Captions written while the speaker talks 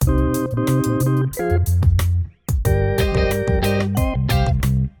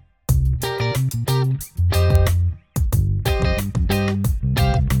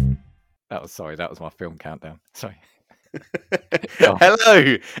sorry, that was my film countdown. Sorry.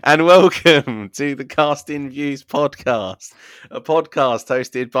 Hello and welcome to the Cast in Views podcast, a podcast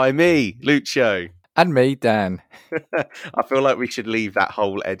hosted by me, Lucio. And me, Dan. I feel like we should leave that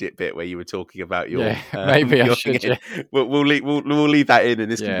whole edit bit where you were talking about your. Maybe I should. Yeah. We'll leave that in, and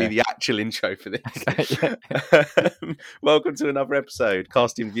this can be the actual intro for this. Welcome to another episode,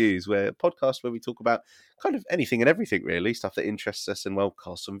 Cast in Views, where a podcast where we talk about kind of anything and everything, really, stuff that interests us, and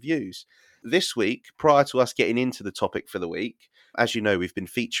cast some views. This week, prior to us getting into the topic for the week, as you know, we've been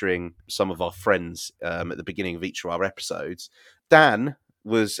featuring some of our friends at the beginning of each of our episodes. Dan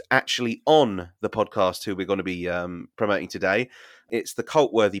was actually on the podcast who we're going to be promoting today. It's the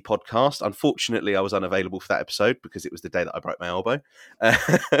Cult-Worthy podcast. Unfortunately, I was unavailable for that episode because it was the day that I broke my elbow.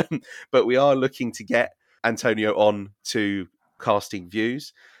 But we are looking to get Antonio on to Casting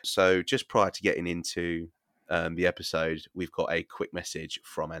Views. So just prior to getting into the episode, we've got a quick message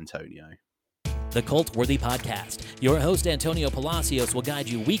from Antonio. The Cult-Worthy Podcast. Your host, Antonio Palacios, will guide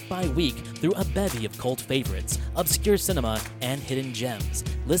you week by week through a bevy of cult favorites, obscure cinema, and hidden gems.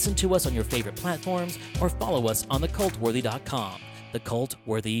 Listen to us on your favorite platforms or follow us on thecultworthy.com. The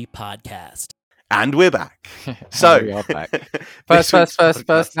Cult-Worthy Podcast. And we're back. So we are back. First. No. First.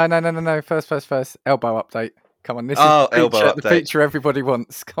 Elbow update. Come on, this is elbow the feature everybody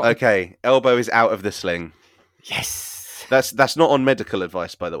wants. Okay, elbow is out of the sling. Yes. That's not on medical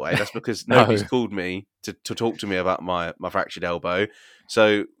advice, by the way. That's because nobody's called me to talk to me about my fractured elbow.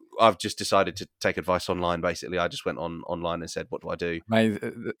 So I've just decided to take advice online. Basically, I just went online and said, "What do I do?"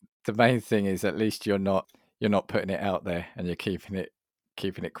 The main thing is at least you're not putting it out there and you're keeping it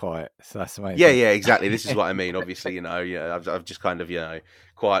quiet. So that's the main thing. Yeah, exactly. This is what I mean. Obviously, I've just kind of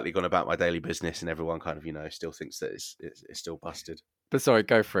quietly gone about my daily business, and everyone kind of still thinks that it's still busted. But sorry,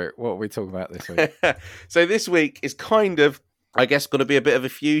 go for it. What are we talking about this week? So this week is kind of, I guess, going to be a bit of a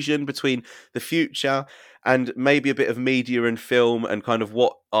fusion between the future and maybe a bit of media and film, and kind of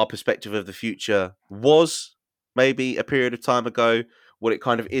what our perspective of the future was maybe a period of time ago, what it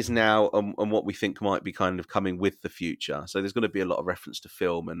kind of is now, and what we think might be kind of coming with the future. So there's going to be a lot of reference to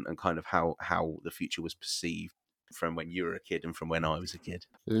film and kind of how the future was perceived from when you were a kid and from when I was a kid.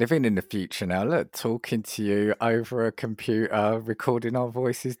 Living in the future now, look, talking to you over a computer, recording our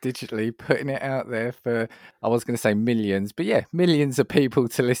voices digitally, putting it out there for, I was going to say millions, but yeah, millions of people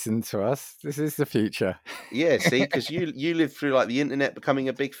to listen to us. This is the future. Yeah, see, because you lived through like the internet becoming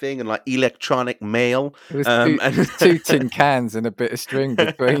a big thing and like electronic mail. It was two tin cans and a bit of string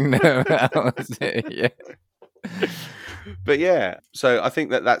between them. That was it, yeah. But yeah, so I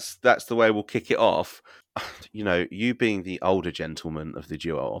think that's the way we'll kick it off. You being the older gentleman of the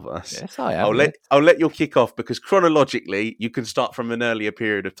duo of us, yes, I am. I'll let you kick off, because chronologically you can start from an earlier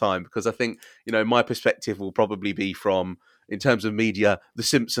period of time, because I think my perspective will probably be from, in terms of media, The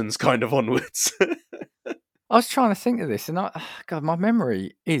Simpsons kind of onwards. I was trying to think of this, and God, my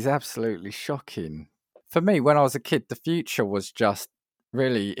memory is absolutely shocking. For me, when I was a kid, the future was just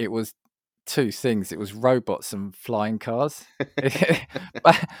really, it was two things. It was robots and flying cars.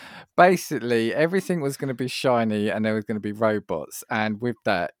 Basically, everything was going to be shiny and there was going to be robots. And with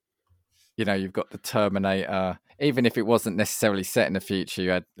that, you've got the Terminator. Even if it wasn't necessarily set in the future,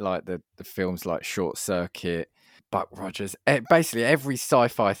 you had like the films like Short Circuit, Buck Rogers. Basically, every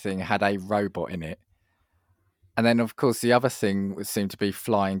sci-fi thing had a robot in it. And then, of course, the other thing would seem to be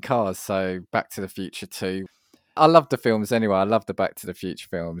flying cars. So Back to the Future 2. I love the films anyway. I love the Back to the Future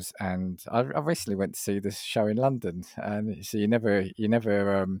films, and I recently went to see this show in London. And so you never,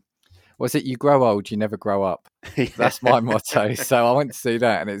 was it you grow old, you never grow up? Yeah. That's my motto. So I went to see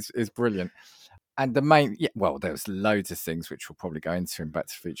that, and it's brilliant. And the main, there was loads of things which we'll probably go into in Back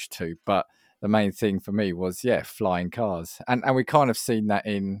to the Future 2, but the main thing for me was flying cars, and we kind of seen that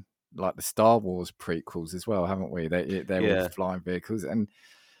in like the Star Wars prequels as well, haven't we? They're all flying vehicles and.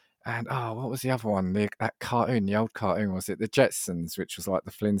 And what was the other one? That cartoon, the old cartoon, was it the Jetsons, which was like the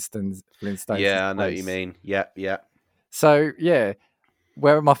Flintstones? Yeah, I know what you mean. Yeah. So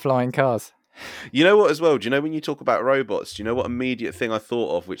where are my flying cars? You know what, as well? Do you know when you talk about robots? Do you know what immediate thing I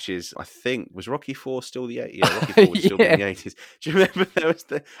thought of? Which is, I think, was Rocky IV still the 80s? Yeah, Rocky IV was still in the 80s. Do you remember there was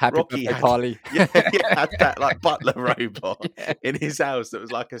the Happy Rocky had, Harley? Yeah, had that like butler robot in his house that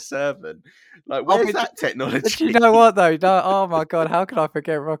was like a servant. Like, where's that technology? But you know what though? No, oh my God, how could I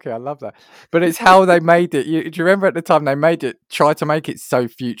forget Rocky? I love that. But it's how they made it. Do you remember at the time they made it? Try to make it so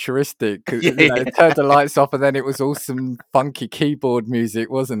futuristic. They turned the lights off, and then it was all some funky keyboard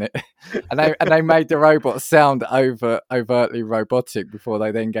music, wasn't it? And they made the robot sound overtly robotic before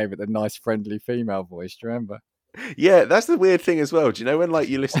they then gave it the nice friendly female voice. Do you remember? Yeah, that's the weird thing as well. Do you know when like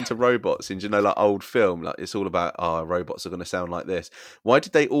you listen to robots and like old film, like it's all about robots are going to sound like this. Why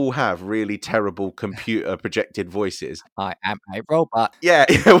did they all have really terrible computer projected voices? I am a robot. Yeah,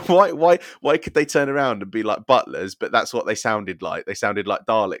 why could they turn around and be like butlers, but that's what they sounded like? They sounded like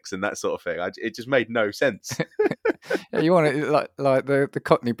Daleks and that sort of thing. It just made no sense. Yeah, you want it like the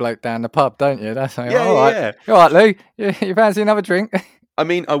Cockney bloke down the pub, don't you? That's like, Yeah, all right. yeah. All right, Lou. You fancy another drink? I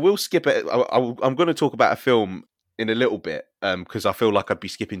mean, I will skip it. I'm going to talk about a film in a little bit because I feel like I'd be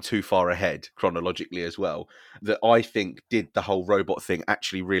skipping too far ahead chronologically as well. That I think did the whole robot thing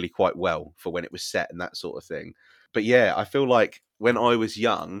actually really quite well for when it was set and that sort of thing. But yeah, I feel like when I was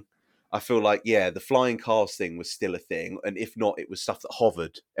young, I feel like, the flying cars thing was still a thing. And if not, it was stuff that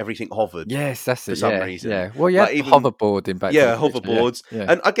hovered. Everything hovered. Yes, that's it. For some reason. Yeah. Well, yeah, like even, hoverboard in Back to the Future, hoverboards. Yeah.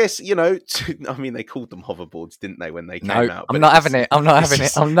 And I guess, I mean, they called them hoverboards, didn't they, when they came out? I'm not having it. I'm not having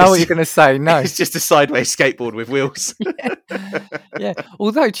it. I know what you're going to say. No. It's just a sideways skateboard with wheels. Yeah.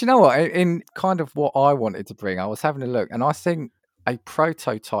 Although, do you know what? In kind of what I wanted to bring, I was having a look, and I think a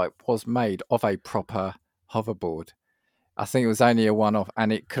prototype was made of a proper hoverboard. I think it was only a one-off,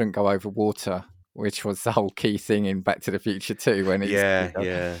 and it couldn't go over water, which was the whole key thing in Back to the Future too. When it's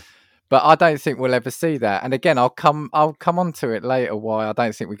yeah. But I don't think we'll ever see that. And again, I'll come on to it later. Why I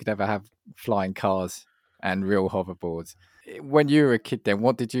don't think we could ever have flying cars and real hoverboards. When you were a kid, then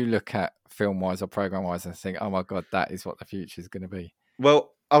what did you look at film-wise or program-wise and think, oh my god, that is what the future is going to be?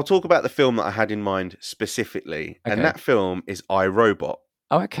 Well, I'll talk about the film that I had in mind specifically, and that film is iRobot.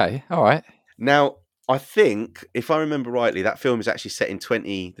 Oh, okay, all right. Now, I think, if I remember rightly, that film is actually set in the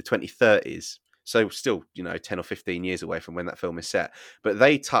 2030s. So still, 10 or 15 years away from when that film is set. But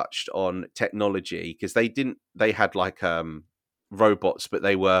they touched on technology because they had like robots, but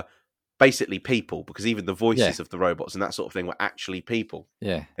they were basically people, because even the voices of the robots and that sort of thing were actually people.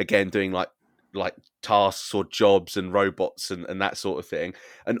 Yeah. Again, doing like tasks or jobs and robots and that sort of thing.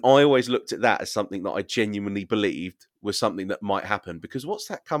 And I always looked at that as something that I genuinely believed was something that might happen, because what's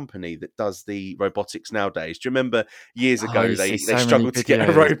that company that does the robotics nowadays? Do you remember years ago they struggled to get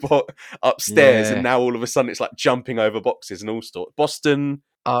a robot upstairs and now all of a sudden it's like jumping over boxes and all sorts? Boston...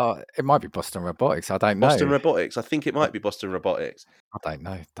 it might be Boston Robotics. I don't know. Boston Robotics. I think it might be Boston Robotics. I don't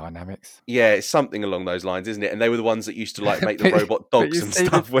know. Dynamics. Yeah, it's something along those lines, isn't it? And they were the ones that used to like make the robot dogs and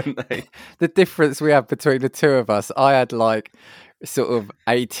stuff, weren't they? The difference we have between the two of us, I had like sort of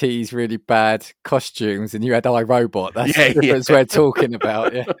 80s really bad costumes, and you had iRobot. That's the difference we're talking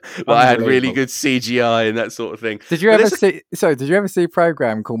about. Yeah. Well, I had really good CGI and that sort of thing. Did you ever see a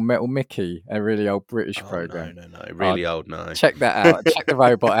program called Metal Mickey, a really old British program? No, really old. No, check that out. Check the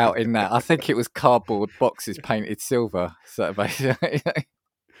robot out in that. I think it was cardboard boxes painted silver. So basically.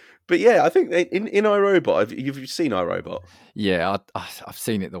 But yeah, I think in iRobot, you've seen iRobot. Yeah, I've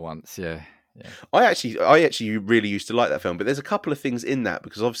seen it the once. Yeah. I actually really used to like that film, but there's a couple of things in that,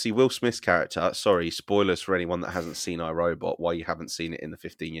 because obviously Will Smith's character, sorry, spoilers for anyone that hasn't seen iRobot, why you haven't seen it in the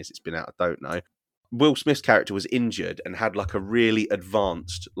 15 years it's been out, I don't know. Will Smith's character was injured and had like a really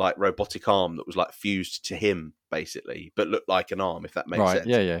advanced like robotic arm that was like fused to him basically, but looked like an arm, if that makes sense.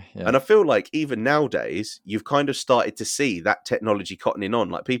 Yeah. And I feel like even nowadays you've kind of started to see that technology cottoning on.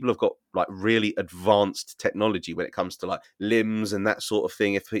 Like people have got like really advanced technology when it comes to like limbs and that sort of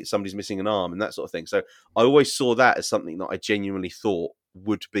thing, if somebody's missing an arm and that sort of thing. So I always saw that as something that I genuinely thought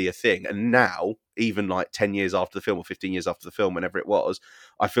would be a thing. And now, even like 10 years after the film or 15 years after the film, whenever it was,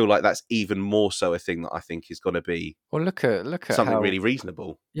 I feel like that's even more so a thing that I think is going to be look at something really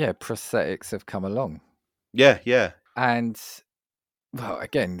reasonable. Yeah, prosthetics have come along. Yeah. And well,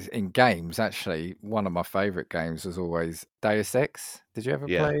 again, in games, actually, one of my favorite games was always Deus Ex. Did you ever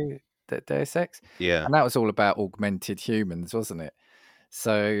play Deus Ex? Yeah. And that was all about augmented humans, wasn't it?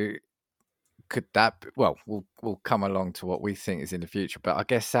 So could that we'll come along to what we think is in the future, but I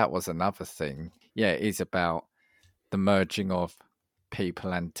guess that was another thing. Yeah, it is about the merging of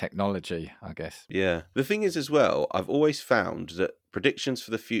people and technology, I guess. Yeah. The thing is as well, I've always found that predictions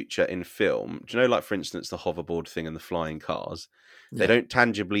for the future in film, do you know, like for instance the hoverboard thing and the flying cars, they don't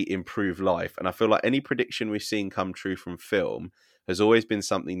tangibly improve life. And I feel like any prediction we've seen come true from film has always been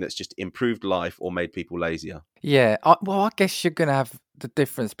something that's just improved life or made people lazier. Yeah. I guess you're going to have the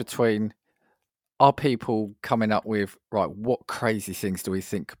difference between, are people coming up with, right, what crazy things do we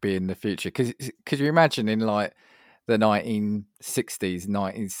think could be in the future? Because could you imagine in like the 1960s,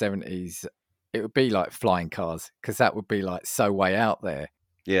 1970s, it would be like flying cars, because that would be like so way out there.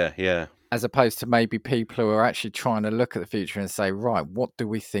 Yeah. As opposed to maybe people who are actually trying to look at the future and say, right, what do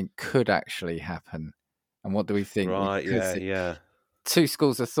we think could actually happen? And what do we think? Right, yeah. Two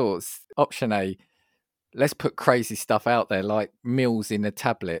schools of thoughts. Option A, let's put crazy stuff out there like meals in a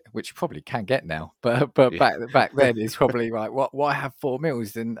tablet, which you probably can get now. But back then it's probably like, why have 4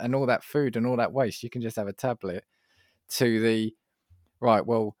 meals and all that food and all that waste? You can just have a tablet. To the right,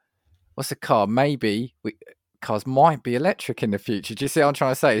 well, what's a car? Maybe cars might be electric in the future. Do you see what I'm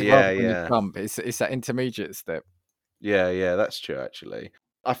trying to say? Rather than you jump, it's that intermediate step. Yeah, that's true, actually.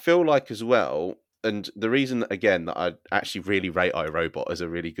 I feel like as well, and the reason, again, that I actually really rate iRobot as a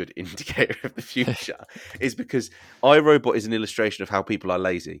really good indicator of the future is because iRobot is an illustration of how people are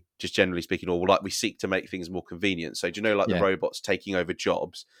lazy, just generally speaking, or like we seek to make things more convenient. So do you know, like the robots taking over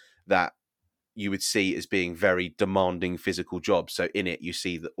jobs that you would see as being very demanding physical jobs. So in it, you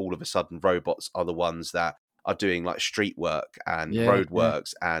see that all of a sudden robots are the ones that are doing like street work and road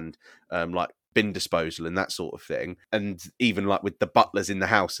works and like bin disposal and that sort of thing. And even like with the butlers in the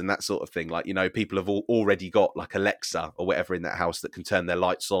house and that sort of thing, like, you know, people have already got like Alexa or whatever in that house that can turn their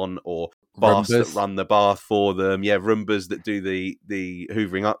lights on, or baths that run the bath for them. Yeah, Roombas that do the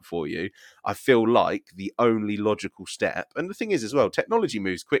hoovering up for you. I feel like the only logical step, and the thing is as well, technology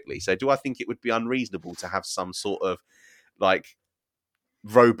moves quickly. So do I think it would be unreasonable to have some sort of like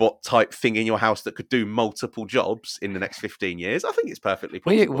robot type thing in your house that could do multiple jobs in the next 15 years? I think it's perfectly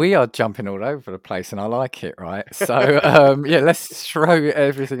possible. We are jumping all over the place and I like it, right? So let's throw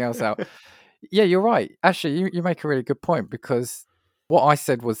everything else out. Yeah, you're right. Actually, you make a really good point, because what I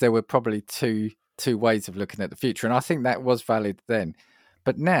said was there were probably two ways of looking at the future, and I think that was valid then.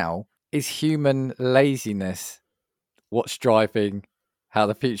 But now, is human laziness what's driving how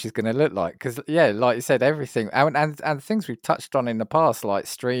the future is going to look like? Because like you said, everything and things we've touched on in the past, like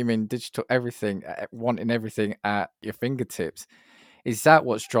streaming, digital, everything, wanting everything at your fingertips. Is that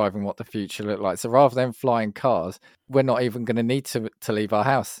what's driving what the future look like? So rather than flying cars, we're not even going to need to leave our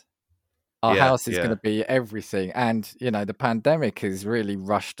house. Our house is going to be everything. And, you know, the pandemic has really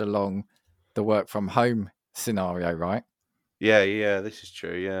rushed along the work from home scenario, right? Yeah, this is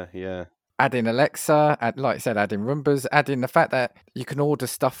true. Yeah. Add in Alexa, like I said, add in Roombas, add in the fact that you can order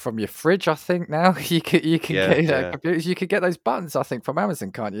stuff from your fridge, I think now. You can get computers, you can get those buttons, I think, from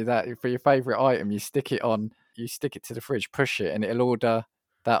Amazon, can't you? That for your favourite item, you stick it to the fridge, push it, and it'll order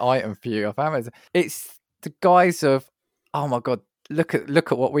that item for you off Amazon. It's the guise of, oh my God, look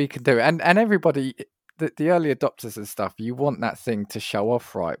at what we can do. And everybody, the early adopters and stuff, you want that thing to show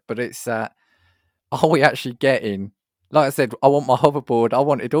off, right? But it's that, are we actually getting, like I said, I want my hoverboard. I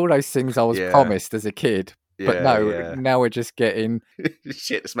wanted all those things I was promised as a kid. But now we're just getting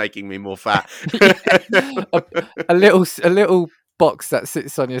shit that's making me more fat. a little box that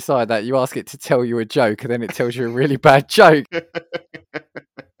sits on your side that you ask it to tell you a joke, and then it tells you a really bad joke.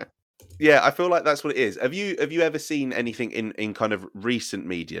 Yeah, I feel like that's what it is. Have you ever seen anything in kind of recent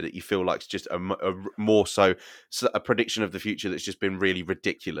media that you feel like is just a more so a prediction of the future that's just been really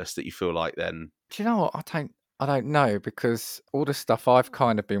ridiculous that you feel like then? Do you know what? I don't know, because all the stuff I've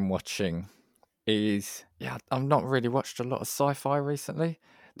kind of been watching is, I've not really watched a lot of sci-fi recently.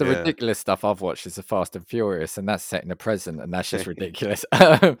 The ridiculous stuff I've watched is the Fast and Furious, and that's set in the present, and that's just ridiculous.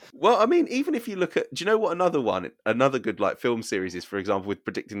 Well, I mean, even if you look at, do you know what another good like film series is, for example, with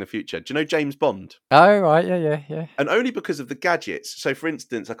predicting the future? Do you know James Bond? Oh, right, yeah. And only because of the gadgets. So, for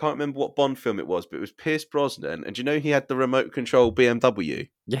instance, I can't remember what Bond film it was, but it was Pierce Brosnan, and do you know he had the remote control BMW?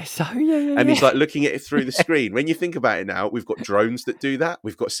 Yes, yeah. And he's like looking at it through the screen. When you think about it now, we've got drones that do that.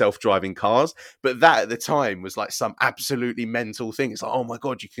 We've got self-driving cars. But that at the time was like some absolutely mental thing. It's like, oh my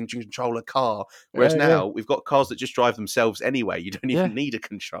God, you can control a car. Whereas now we've got cars that just drive themselves anyway. You don't even need a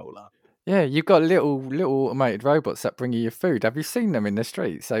controller. Yeah, you've got little automated robots that bring you your food. Have you seen them in the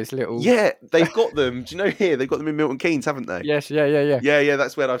streets? Those little... Yeah, they've got them. Do you know here? They've got them in Milton Keynes, haven't they? Yes, yeah. Yeah,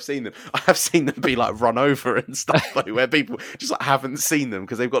 that's where I've seen them. I have seen them be like run over and stuff, though, where people just like haven't seen them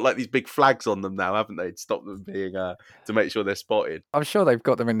because they've got like these big flags on them now, haven't they? To stop them being, to make sure they're spotted. I'm sure they've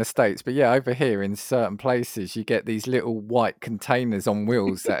got them in the States, but yeah, over here in certain places, you get these little white containers on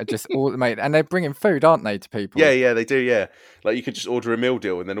wheels that are just automated, and they're bringing food, aren't they, to people? Yeah, they do, yeah. Like you could just order a meal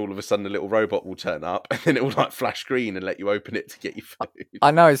deal and then all of a sudden a little robot will turn up and then it will like flash green and let you open it to get your food. I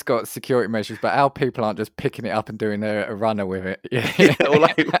know it's got security measures, but our people aren't just picking it up and doing a runner with it. Yeah, or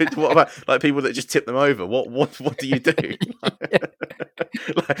like what about like people that just tip them over? What do you do?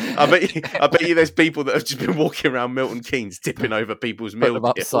 Like, I bet you there's people that have just been walking around Milton Keynes tipping over people's meal deals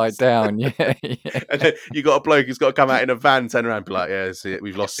upside down. Yeah. And then you got a bloke who's got to come out in a van, turn around, and be like, "Yeah, see it.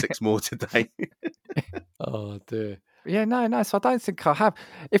 We've lost 6 more today." Oh dear. Yeah, no. So I don't think I have.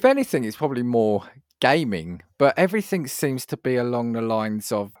 If anything, it's probably more gaming, but everything seems to be along the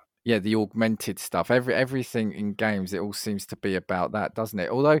lines of the augmented stuff. Everything in games, it all seems to be about that, doesn't it?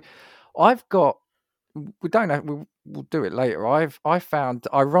 Although I've got, we don't know, we'll do it later. I found,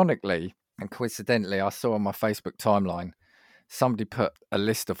 ironically, And coincidentally, I saw on my Facebook timeline, somebody put a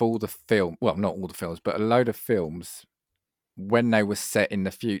list of all the film, well, not all the films, but a load of films when they were set in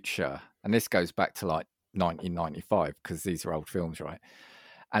the future. And this goes back to like 1995, because these are old films, right?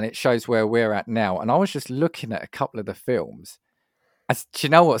 And it shows where we're at now. And I was just looking at a couple of the films. Do you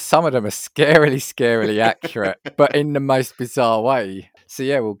know what? Some of them are scarily accurate, but in the most bizarre way. So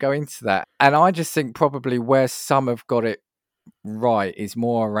yeah, we'll go into that. And I just think probably where some have got it right is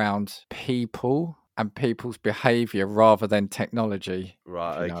more around people and people's behavior rather than technology.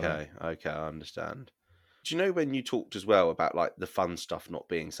 Right. Okay. Okay. I understand. Do you know when you talked as well about like the fun stuff not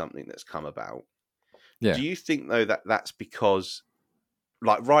being something that's come about? Yeah. Do you think though that that's because,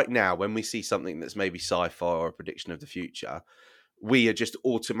 like right now, when we see something that's maybe sci-fi or a prediction of the future, we are just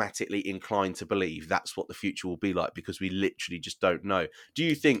automatically inclined to believe that's what the future will be like because we literally just don't know? Do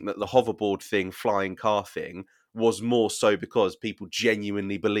you think that the hoverboard thing, flying car thing, was more so because people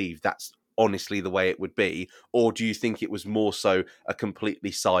genuinely believe that's honestly the way it would be? Or do you think it was more so a completely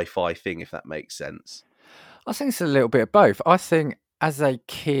sci-fi thing, if that makes sense? I think it's a little bit of both. I think as a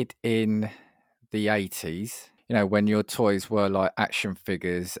kid in the 80s, you know, when your toys were like action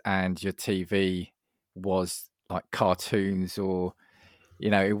figures and your TV was like cartoons, or, you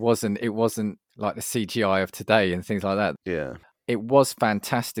know, it wasn't like the CGI of today and things like that. Yeah. It was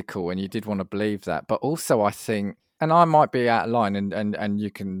fantastical and you did want to believe that. But also I think, and I might be out of line and you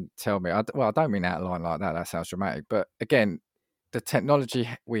can tell me, I don't mean out of line like that. That sounds dramatic. But again, the technology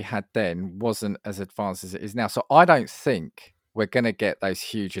we had then wasn't as advanced as it is now. So I don't think we're going to get those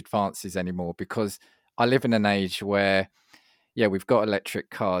huge advances anymore, because I live in an age where, yeah, we've got electric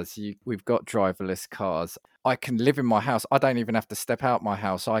cars, we've got driverless cars. I can live in my house. I don't even have to step out my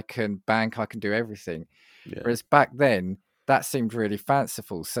house. I can bank, I can do everything. Yeah. Whereas back then, that seemed really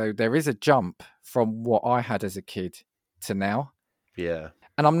fanciful. So there is a jump from what I had as a kid to now. Yeah.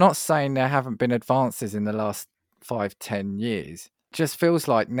 And I'm not saying there haven't been advances in the last 5-10 years. It just feels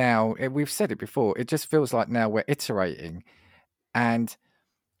like now, we've said it before, it just feels like now we're iterating. And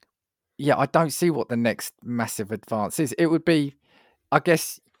yeah, I don't see what the next massive advance is. It would be, I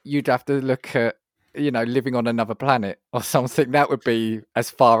guess you'd have to look at, you know, living on another planet or something. That would be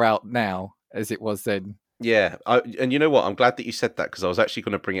as far out now as it was then. Yeah, and you know what? I'm glad that you said that, because I was actually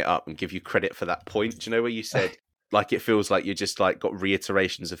going to bring it up and give you credit for that point. Do you know where you said, like, it feels like you just like got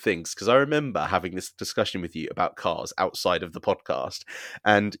reiterations of things? Because I remember having this discussion with you about cars outside of the podcast,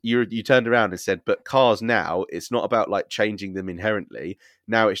 and you turned around and said, but cars now, it's not about like changing them inherently.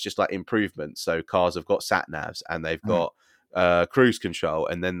 Now it's just like improvements. So cars have got sat navs and they've got cruise control,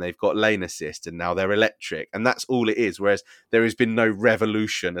 and then they've got lane assist, and now they're electric, and that's all it is. Whereas there has been no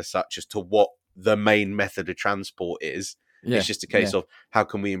revolution as such as to what the main method of transport is. It's just a case of how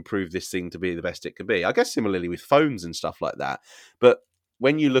can we improve this thing to be the best it can be. I guess similarly with phones and stuff like that. But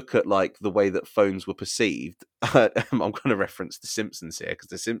when you look at like the way that phones were perceived, I'm going to reference The Simpsons here, because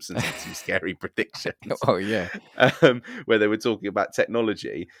The Simpsons had some scary predictions. Oh yeah, where they were talking about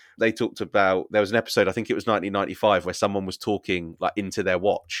technology. They talked about, there was an episode, I think it was 1995, where someone was talking like into their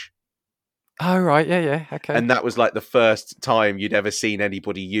watch. Oh, right. Yeah. Okay. And that was like the first time you'd ever seen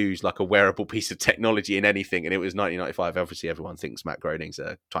anybody use like a wearable piece of technology in anything. And it was 1995. Obviously, everyone thinks Matt Groening's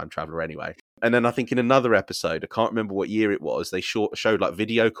a time traveler anyway. And then I think in another episode, I can't remember what year it was, they showed like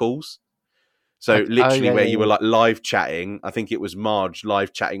video calls. So literally where you were like live chatting. I think it was Marge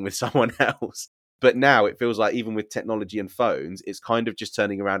live chatting with someone else. But now it feels like even with technology and phones, it's kind of just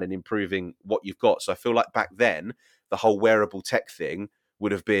turning around and improving what you've got. So I feel like back then, the whole wearable tech thing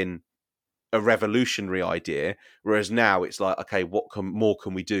would have been a revolutionary idea, whereas now it's like, okay, what more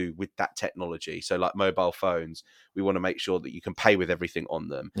can we do with that technology? So like mobile phones, we want to make sure that you can pay with everything on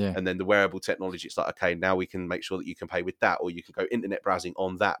them. And then the wearable technology, it's like, okay, now we can make sure that you can pay with that, or you can go internet browsing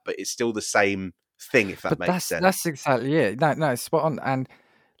on that, but it's still the same thing, if that makes sense. That's exactly it. No, spot on. And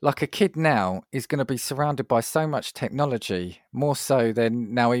like a kid now is going to be surrounded by so much technology, more so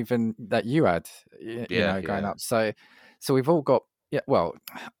than now even that you had, growing up. So we've all got, well,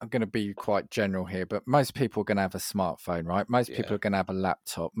 I'm going to be quite general here, but most people are going to have a smartphone, right? Most people are going to have a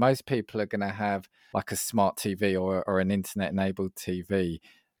laptop. Most people are going to have like a smart TV or an internet-enabled TV.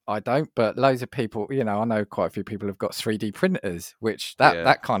 I don't, but loads of people, I know quite a few people have got 3D printers, which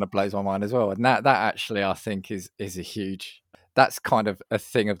that kind of blows my mind as well. And that actually, I think is a huge, that's kind of a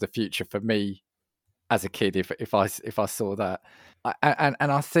thing of the future for me as a kid, if I saw that. And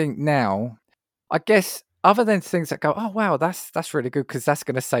I think now, I guess, other than things that go, oh wow, that's really good because that's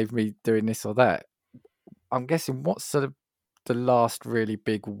going to save me doing this or that, I'm guessing what's sort of the last really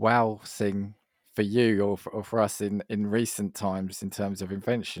big wow thing for you or for us in recent times in terms of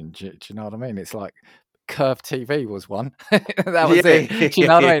invention? Do you know what I mean? It's like, curved TV was one. That was it. Do you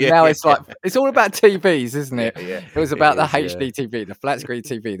know what I mean? Now it's like it's all about TVs, isn't it? It was about the HD TV, the flat screen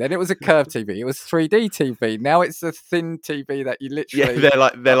TV. Then it was a curved TV. It was 3D TV. Now it's a thin TV that you literally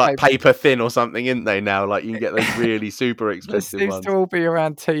they're like paper thin or something, isn't they? Now, like you can get those really super expensive ones. It seems to all be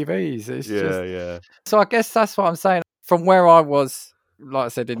around TVs. It's just... So I guess that's what I'm saying. From where I was, like I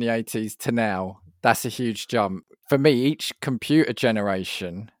said, in the 80s to now, that's a huge jump. For me, each computer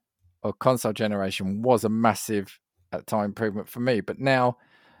generation or console generation was a massive at the time improvement for me. But now,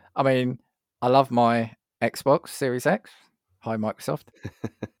 I mean, I love my Xbox Series X. Hi, Microsoft.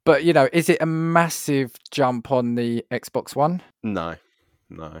 But, you know, is it a massive jump on the Xbox One? No.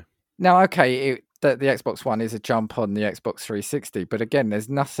 Now, okay, the Xbox One is a jump on the Xbox 360. But again, there's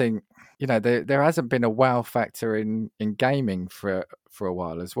nothing, you know, there hasn't been a wow factor in gaming for a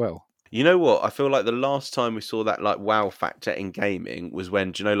while as well. You know what? I feel like the last time we saw that like wow factor in gaming was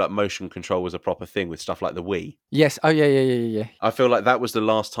when, do you know, like motion control was a proper thing with stuff like the Wii. Yes. Oh, yeah. I feel like that was the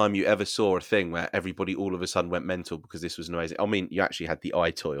last time you ever saw a thing where everybody all of a sudden went mental because this was amazing. I mean, you actually had the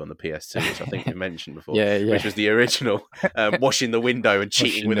iToy on the PS2, which I think you mentioned before, which was the original washing the window and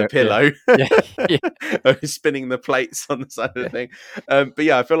cheating with a pillow, spinning the plates on the side of the thing. But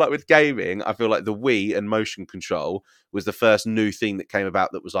yeah, I feel like with gaming, I feel like the Wii and motion control was the first new thing that came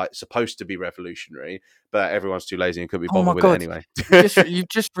about that was like supposed to be revolutionary, but everyone's too lazy and couldn't be bothered with it anyway. You've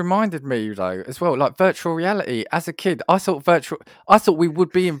just reminded me though as well, like virtual reality. As a kid, I thought we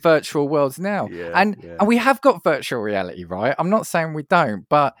would be in virtual worlds now, and we have got virtual reality, right? I'm not saying we don't,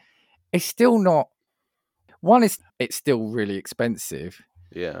 but it's still not. One is it's still really expensive,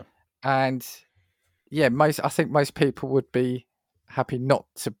 and I think most people would be happy not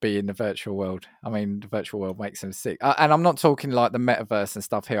to be in the virtual world. I mean, the virtual world makes them sick. And I'm not talking like the metaverse and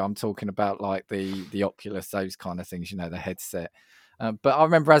stuff here. I'm talking about like the Oculus, those kind of things, you know, the headset. But I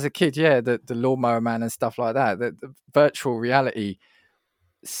remember as a kid, the Lawnmower Man and stuff like that, the virtual reality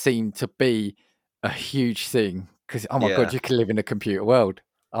seemed to be a huge thing because, oh my God, you can live in a computer world.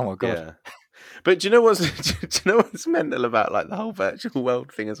 Oh my God. Yeah. But do you know what's mental about like the whole virtual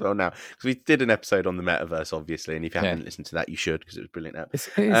world thing as well now? Because we did an episode on the metaverse, obviously, and if you haven't listened to that, you should because it was brilliant. It is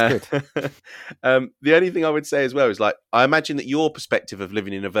good. The only thing I would say as well is like I imagine that your perspective of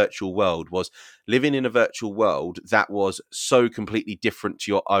living in a virtual world was living in a virtual world that was so completely different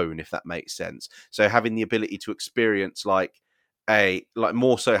to your own, if that makes sense. So having the ability to experience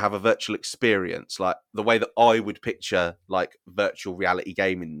more so have a virtual experience, like the way that I would picture like virtual reality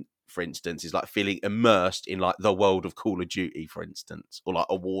gaming, for instance, is like feeling immersed in like the world of Call of Duty, for instance, or like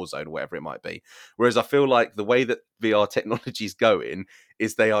a Warzone, or whatever it might be. Whereas I feel like the way that VR technology is going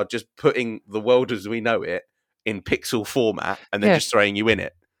is they are just putting the world as we know it in pixel format and then just throwing you in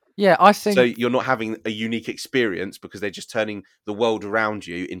it. Yeah, I think so. You're not having a unique experience because they're just turning the world around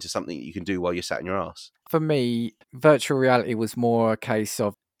you into something that you can do while you're sat in your ass. For me, virtual reality was more a case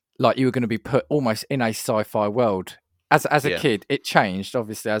of like you were going to be put almost in a sci-fi world. As a kid, it changed.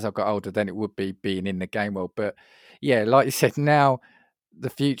 Obviously, as I got older, then it would be being in the game world. But yeah, like you said, now the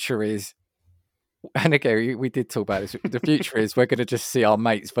future is, and again, we did talk about this. The future is we're going to just see our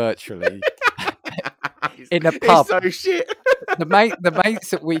mates virtually in a pub. It's so shit. The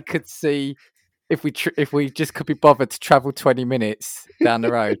mates that we could see if we just could be bothered to travel 20 minutes down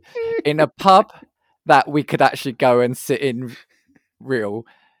the road in a pub that we could actually go and sit in real.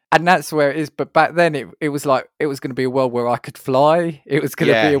 And that's where it is. But back then, it was like it was going to be a world where I could fly. It was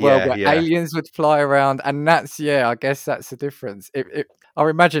going to be a world where aliens would fly around. And that's, I guess that's the difference. Our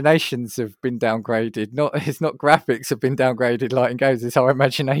imaginations have been downgraded. It's not graphics have been downgraded like in games. It's our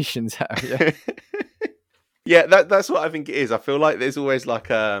imaginations have. Yeah, that's what I think it is. I feel like there's always like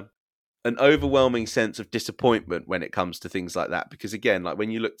an overwhelming sense of disappointment when it comes to things like that. Because again, like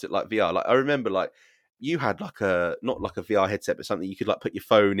when you looked at like VR, like I remember like you had like not like a VR headset, but something you could like put your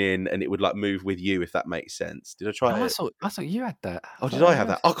phone in and it would like move with you, if that makes sense. Did I try it? I thought you had that. Oh, did I have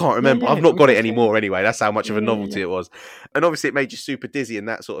that? I can't remember. I've not got it anymore anyway. That's how much of a novelty it was. And obviously it made you super dizzy and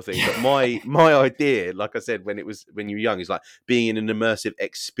that sort of thing. But my idea, like I said, when you were young, is like being in an immersive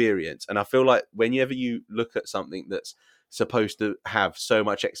experience. And I feel like whenever you look at something that's supposed to have so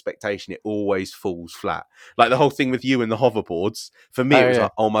much expectation, it always falls flat. Like the whole thing with you and the hoverboards, for me, it was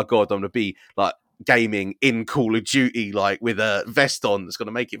like, oh my God, I'm going to be like gaming in Call of Duty, like with a vest on that's going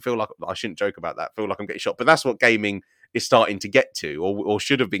to make it feel like, I shouldn't joke about that, feel like I'm getting shot. But that's what gaming is starting to get to, or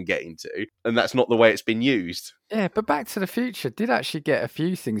should have been getting to. And that's not the way it's been used. Yeah, but Back to the Future did actually get a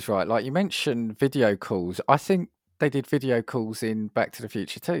few things right. Like you mentioned video calls. I think they did video calls in Back to the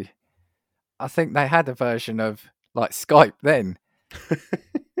Future too. I think they had a version of like Skype then.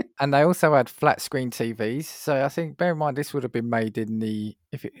 And they also had flat screen TVs. So I think, bear in mind, this would have been made in the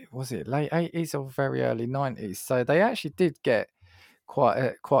late 80s or very early 90s. So they actually did get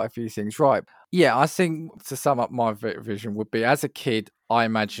quite a few things right. Yeah, I think to sum up my vision would be, as a kid, I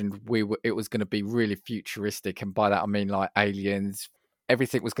imagined it was going to be really futuristic, and by that I mean like aliens.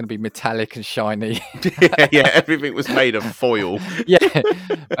 Everything was going to be metallic and shiny. yeah, everything was made of foil. Yeah,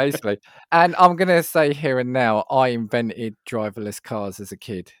 basically. And I'm going to say here and now, I invented driverless cars as a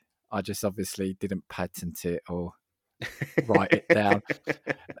kid. I just obviously didn't patent it or write it down.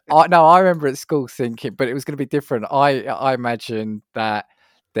 I remember at school thinking, but it was going to be different. I imagined that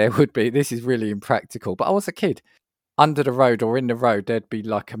there would be, this is really impractical, but I was a kid. Under the road or in the road, there'd be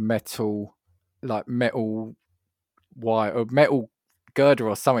like a metal wire or metal girder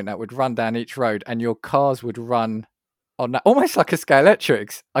or something that would run down each road, and your cars would run on that, almost like a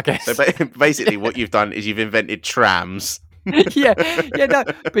Scalextrics, I guess. So basically, what you've done is you've invented trams. yeah, no,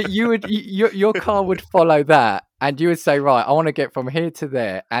 but your car would follow that, and you would say, right, I want to get from here to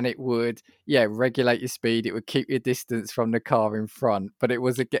there, and it would, regulate your speed. It would keep your distance from the car in front, but it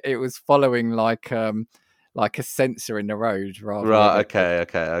was following like a sensor in the road, rather. Okay, I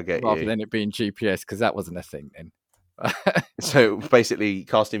get you. Rather than it being GPS, because that wasn't a thing then. So basically,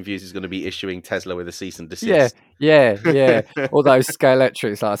 Casting Views is going to be issuing Tesla with a cease and desist. Yeah. Although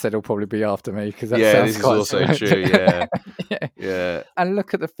Scalextrics, like I said, will probably be after me, because this is also true. Yeah. And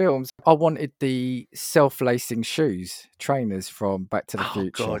look at the films. I wanted the self-lacing shoes trainers from Back to the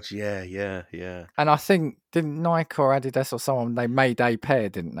Future. Oh God, yeah. And I think, didn't Nike or Adidas or someone, they made a pair,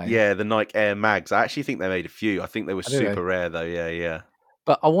 didn't they? Yeah, the Nike Air Mags. I actually think they made a few. I think they were super rare though. Yeah.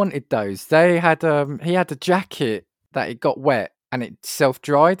 But I wanted those. They had he had a jacket that it got wet and it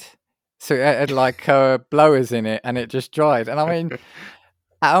self-dried, so it had like blowers in it and it just dried. And I mean,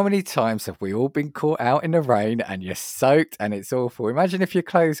 how many times have we all been caught out in the rain and you're soaked and it's awful? Imagine if your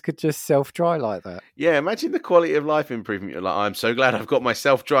clothes could just self-dry like that. Yeah, imagine the quality of life improvement. You're like, I'm so glad I've got my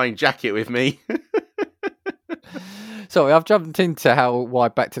self-drying jacket with me. Sorry, I've jumped into why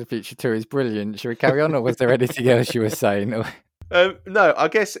Back to the Future 2 is brilliant. Should we carry on, or was there anything else you were saying? No, I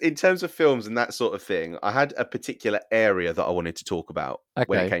guess in terms of films and that sort of thing, I had a particular area that I wanted to talk about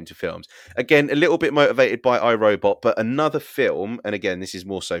when it came to films. Again, a little bit motivated by iRobot, but another film, and again, this is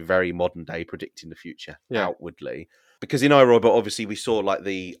more so very modern day, predicting the future outwardly. Because in iRobot, obviously, we saw like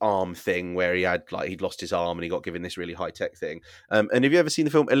the arm thing where he'd lost his arm and he got given this really high tech thing. And have you ever seen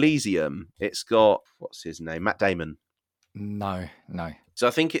the film Elysium? It's got, what's his name? Matt Damon. No. So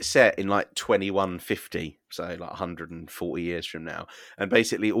I think it's set in like 2150, so like 140 years from now. And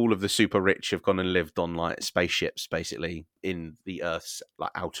basically all of the super rich have gone and lived on like spaceships, basically in the Earth's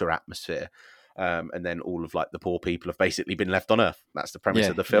like outer atmosphere. And then all of like the poor people have basically been left on Earth. That's the premise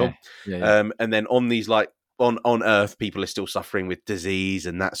of the film. Yeah. And then on these like on Earth, people are still suffering with disease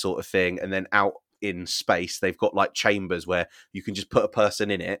and that sort of thing. And then out in space, they've got like chambers where you can just put a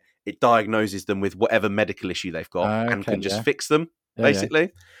person in it. It diagnoses them with whatever medical issue they've got and can just fix them,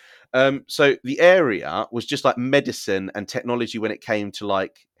 basically. So the area was just like medicine and technology when it came to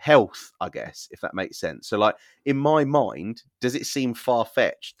like health, I guess, if that makes sense. So like in my mind, does it seem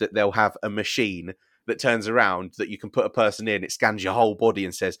far-fetched that they'll have a machine that turns around that you can put a person in, it scans your whole body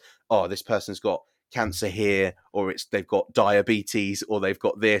and says, oh, this person's got cancer here, or they've got diabetes, or they've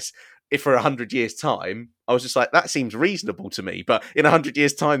got this. If for 100 years' time, I was just like, that seems reasonable to me. But in 100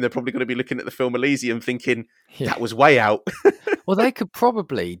 years' time, they're probably going to be looking at the film Elysium thinking, that was way out. Well, they could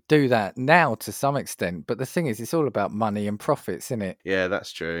probably do that now to some extent. But the thing is, it's all about money and profits, isn't it? Yeah,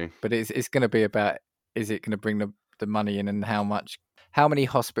 that's true. But it's going to be about, is it going to bring the money in, and how many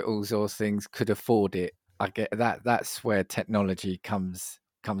hospitals or things could afford it? I get that. That's where technology comes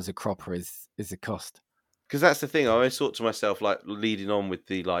a cropper is a cost. Because that's the thing. I always thought to myself, like leading on with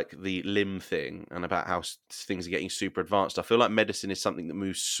the limb thing and about how things are getting super advanced. I feel like medicine is something that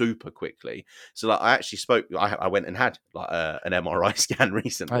moves super quickly. So like I actually I went and had like an MRI scan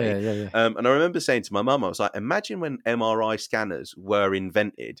recently. Oh, yeah. And I remember saying to my mum, I was like, imagine when MRI scanners were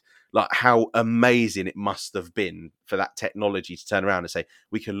invented, like how amazing it must have been for that technology to turn around and say,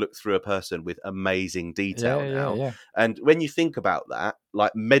 we can look through a person with amazing detail now. Yeah. And when you think about that,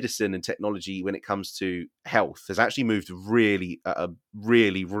 like medicine and technology, when it comes to health, has actually moved really at a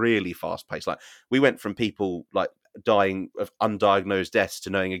really, really fast pace. Like we went from people like dying of undiagnosed deaths to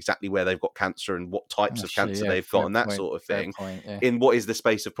knowing exactly where they've got cancer and what types of cancer they've got and that sort of thing in what is the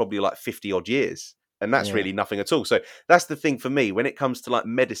space of probably like 50 odd years. And that's really nothing at all. So that's the thing for me. When it comes to like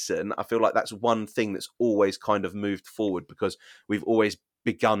medicine, I feel like that's one thing that's always kind of moved forward, because we've always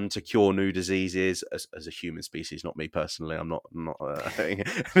begun to cure new diseases as a human species. Not me personally. I'm not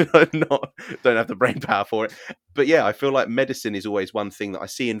don't have the brain power for it. But yeah, I feel like medicine is always one thing that I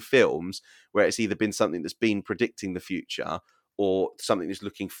see in films where it's either been something that's been predicting the future or something that's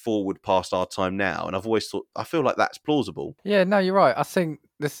looking forward past our time now. And I've always thought, I feel like that's plausible. Yeah, no, you're right. I think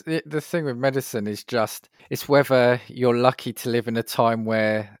the thing with medicine is just, it's whether you're lucky to live in a time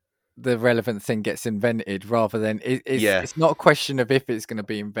where the relevant thing gets invented, rather than it's not a question of if it's going to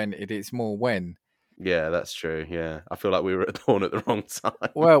be invented, it's more when. Yeah, that's true. Yeah, I feel like we were born at the wrong time.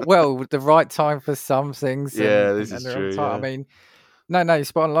 well, the right time for some things. This is true. Yeah. I mean, no, you're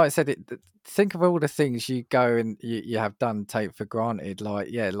spot on. Like I said, think of all the things you go and you have done, take for granted. Like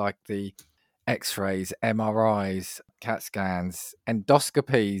the X-rays, MRIs, CAT scans,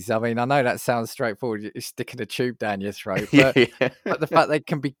 endoscopies. I mean, I know that sounds straightforward. You're sticking a tube down your throat, but, but the fact they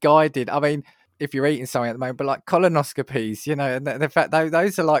can be guided. I mean, if you're eating something at the moment, but like colonoscopies, and the fact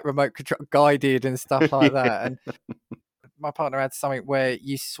those are like remote control guided and stuff like that. And my partner had something where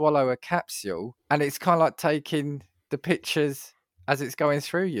you swallow a capsule and it's kind of like taking the pictures as it's going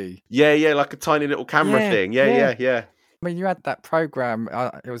through you. Yeah, like a tiny little camera thing. Yeah. I mean, you had that program.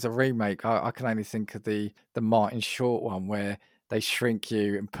 It was a remake. I can only think of the Martin Short one where they shrink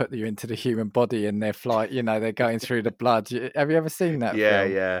you and put you into the human body, and they're they're going through the blood. Have you ever seen that?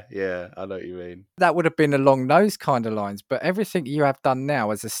 Yeah. I know what you mean. That would have been along those kind of lines. But everything you have done now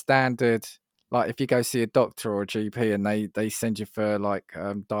as a standard, like if you go see a doctor or a GP and they send you for like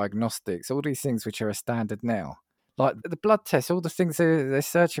diagnostics, all these things which are a standard now. Like the blood test, all the things they're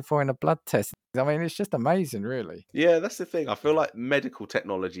searching for in a blood test. I mean, it's just amazing, really. Yeah, that's the thing. I feel like medical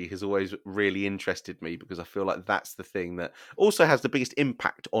technology has always really interested me because I feel like that's the thing that also has the biggest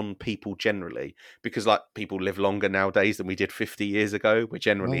impact on people generally. Because like people live longer nowadays than we did 50 years ago. We're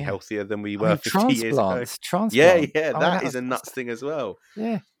generally healthier than we were 50 years ago. Transplants. Yeah, that is a nuts thing as well.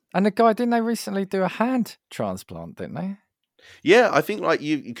 Yeah. And didn't they recently do a hand transplant, didn't they? Yeah, I think like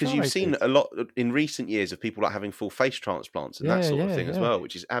because you've seen a lot in recent years of people like having full face transplants and that sort of thing as well,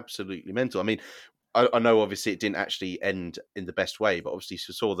 which is absolutely mental. I mean, I know obviously it didn't actually end in the best way, but obviously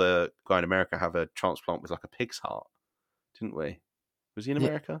you saw the guy in America have a transplant with like a pig's heart, didn't we? Was he in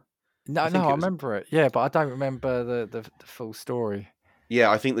America? No, I remember it. Yeah, but I don't remember the full story.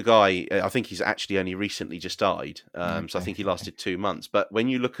 Yeah, I think the guy, I think he's actually only recently just died. So I think he lasted 2 months. But when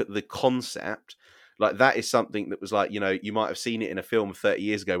you look at the concept, like that is something that was like, you might have seen it in a film 30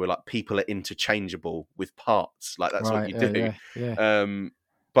 years ago where like people are interchangeable with parts. Like that's what you do. Yeah.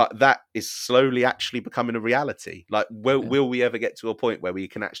 But that is slowly actually becoming a reality. Like, will we ever get to a point where we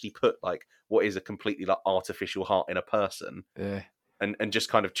can actually put like what is a completely like artificial heart in a person? Yeah. And just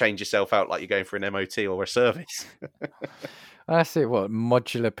kind of change yourself out like you're going for an MOT or a service. That's it. What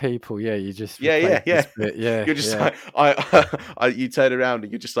modular people? Yeah, you just yeah. You're just like you turn around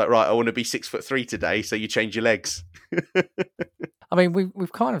and you're just like, right, I want to be 6'3" today, so you change your legs. I mean,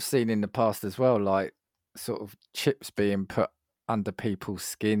 we've kind of seen in the past as well, like sort of chips being put under people's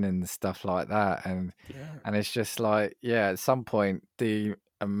skin and stuff like that, and it's just like, at some point the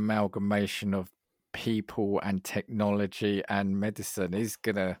amalgamation of people and technology and medicine is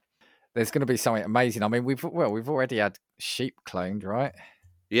there's gonna be something amazing. I mean, we've already had sheep cloned, right?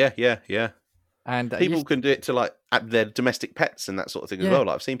 Yeah. And people can do it to like their domestic pets and that sort of thing as well.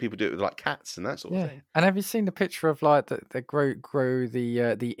 Like I've seen people do it with like cats and that sort of thing. And have you seen the picture of like they grew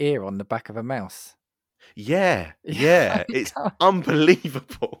the ear on the back of a mouse? Yeah. It's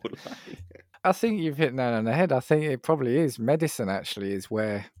unbelievable. I think you've hit that on the head. I think it probably is medicine. Actually, is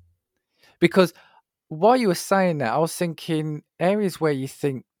where, because while you were saying that, I was thinking areas where you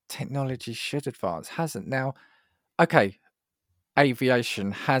think technology should advance hasn't. Now, okay,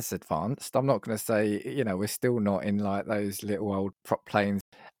 aviation has advanced. I'm not going to say, we're still not in like those little old prop planes.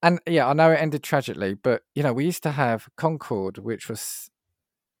 And I know it ended tragically, but we used to have Concorde, which was,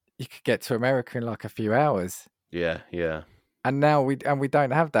 you could get to America in like a few hours. Yeah. And now we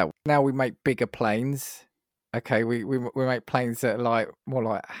don't have that. Now we make bigger planes. Okay, we make planes that are like more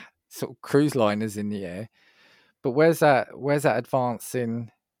like sort of cruise liners in the air. But where's that advance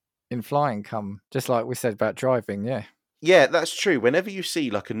in flying come? Just like we said about driving, Yeah, that's true. Whenever you see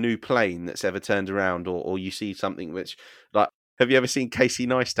like a new plane that's ever turned around, or you see something which, like, have you ever seen Casey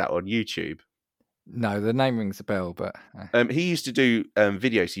Neistat on YouTube? No, the name rings a bell, but he used to do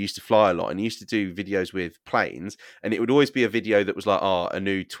videos. He used to fly a lot, and he used to do videos with planes. And it would always be a video that was like, a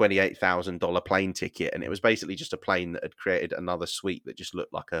new $28,000 plane ticket, and it was basically just a plane that had created another suite that just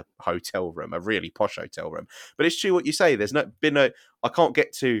looked like a hotel room, a really posh hotel room. But it's true what you say. There's I can't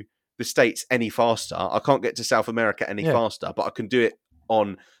get to the States any faster. I can't get to South America any faster, but I can do it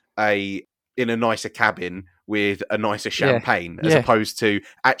in a nicer cabin with a nicer champagne, as Yeah. opposed to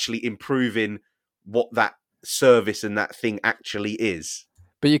actually improving what that service and that thing actually is.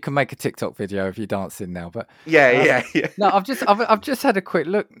 But you can make a TikTok video of you dancing now. But Yeah. No, I've just had a quick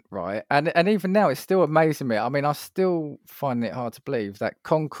look, right, and even now it's still amazing me. I mean, I still find it hard to believe that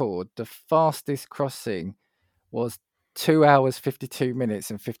Concorde, the fastest crossing, was 2 hours 52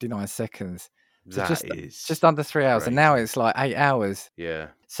 minutes and 59 seconds. So just under 3 hours, and now it's like 8 hours. Yeah.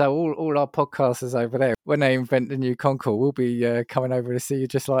 So all our podcasters over there, when they invent the new Concorde, we'll be coming over to see you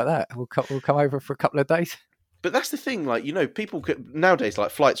just like that. We'll come over for a couple of days. But that's the thing, like, you know, people could nowadays,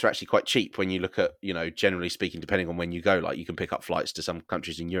 like, flights are actually quite cheap when you look at, you know, generally speaking, depending on when you go. Like, you can pick up flights to some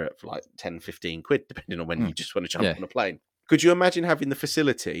countries in Europe for like 10, 15 quid, depending on when you just want to jump on a plane. Could you imagine having the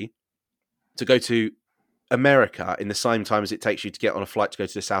facility to go to America in the same time as it takes you to get on a flight to go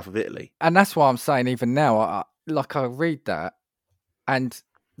to the south of Italy? And that's why I'm saying, even now, I read that, and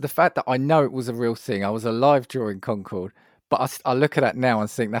the fact that I know it was a real thing, I was alive during Concorde, but I look at that now and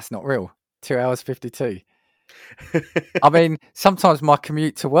think that's not real. 2 hours 52. I mean, sometimes my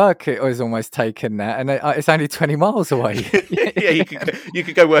commute to work is almost taken that, and it's only 20 miles away. Yeah, you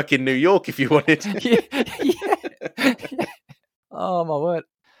could go work in New York if you wanted. Yeah. Oh my word!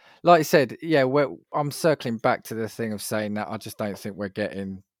 Like you said, yeah. I'm circling back to the thing of saying that I just don't think we're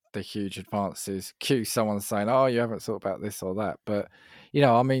getting the huge advances. Cue someone saying, "Oh, you haven't thought about this or that," but you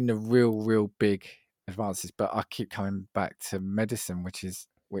know, I mean, the real big advances. But I keep coming back to medicine,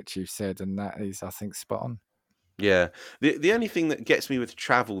 which you said, and that is, I think, spot on. Yeah. The only thing that gets me with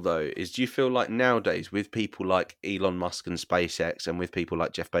travel, though, is do you feel like nowadays with people like Elon Musk and SpaceX and with people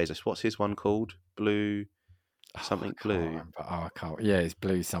like Jeff Bezos, what's his one called? Blue Blue. I can't. Yeah, it's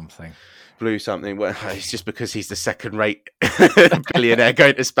Blue something. Blue something. Well, it's just because he's the second-rate billionaire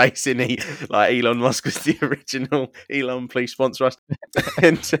going to space, isn't he? Like Elon Musk was the original. Elon, please sponsor us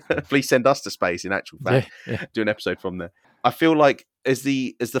and please send us to space. In actual fact, do an episode from there. I feel like as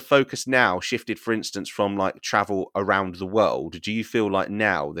the focus now shifted, for instance, from like travel around the world, do you feel like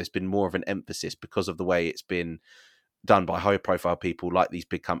now there's been more of an emphasis because of the way it's been done by high profile people like these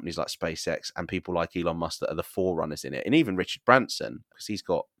big companies like SpaceX and people like Elon Musk that are the forerunners in it, and even Richard Branson, because he's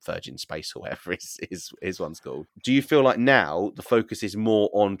got Virgin Space or whatever his one's called. Do you feel like now the focus is more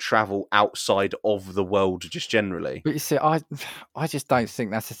on travel outside of the world just generally? But you see, I just don't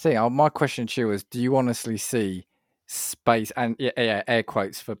think that's the thing. My question to you is, do you honestly see space, and air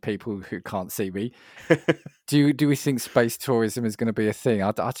quotes for people who can't see me, do we think space tourism is going to be a thing?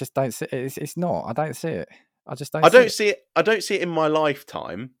 I just don't see it. It's not. I don't see it. I don't see it in my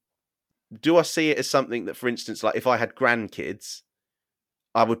lifetime. Do I see it as something that, for instance, like if I had grandkids,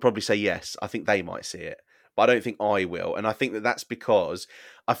 I would probably say yes. I think they might see it, but I don't think I will. And I think that that's because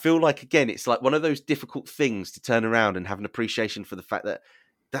I feel like, again, it's like one of those difficult things to turn around and have an appreciation for the fact that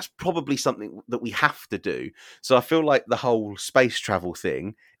that's probably something that we have to do. So I feel like the whole space travel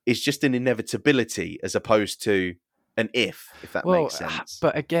thing is just an inevitability as opposed to an if that makes sense.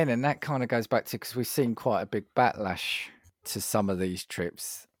 But again, and that kind of goes back to, because we've seen quite a big backlash to some of these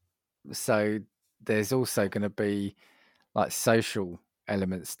trips. So there's also going to be like social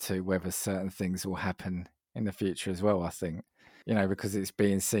elements to whether certain things will happen in the future as well, I think. You know, because it's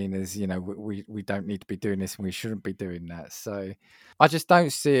being seen as, you know, we don't need to be doing this and we shouldn't be doing that. So I just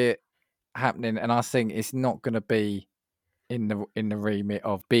don't see it happening, and I think it's not going to be in the remit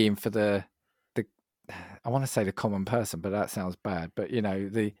of being for the I want to say the common person, but that sounds bad. But you know,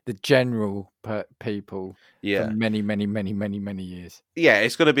 the general people for many, many, many, many, many years. Yeah,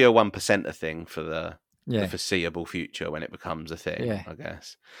 it's going to be a 1%er thing for the foreseeable future when it becomes a thing. Yeah. I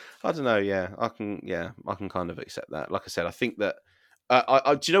guess. I don't know. Yeah, I can kind of accept that. Like I said, I think that.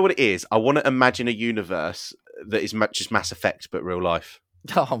 Do you know what it is? I want to imagine a universe that is just Mass Effect but real life.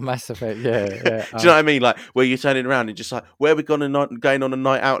 Oh, Mass Effect, yeah. Do you know what I mean? Like where you're turning around and just like, where are we going on a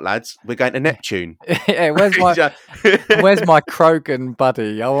night out, lads? We're going to Neptune. Yeah, where's my Krogan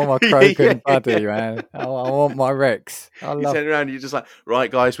buddy? I want my Krogan buddy, man. I want my Rex. You turn around and you're just like,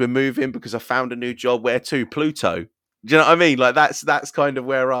 right, guys, we're moving because I found a new job. Where to? Pluto. Do you know what I mean? Like that's kind of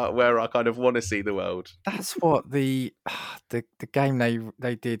where I kind of want to see the world. That's what the game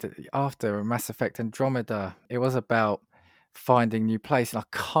they did after Mass Effect Andromeda. It was about finding new place, and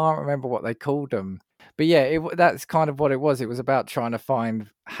I can't remember what they called them, but yeah, that's kind of what it was. It was about trying to find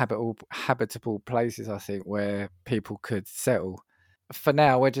habitable places, I think, where people could settle. For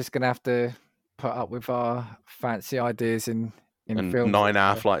now, we're just gonna have to put up with our fancy ideas in and films.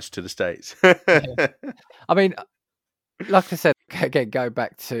 9-hour flights to the States. Yeah. I mean, like I said, again, if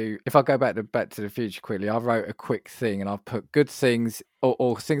I go back to Back to the Future quickly, I wrote a quick thing and I've put good things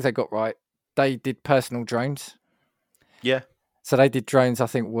or things they got right. They did personal drones. Yeah. So they did drones, I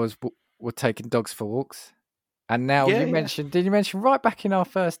think, were taking dogs for walks. And now did you mention right back in our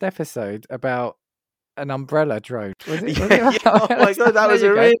first episode about an umbrella drone? Was it? Oh my God, that was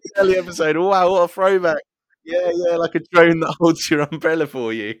a really early episode. Wow, what a throwback. Yeah, like a drone that holds your umbrella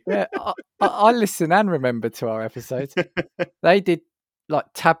for you. Yeah, I listen and remember to our episodes. They did like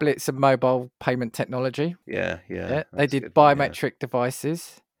tablets and mobile payment technology. Yeah. They did biometric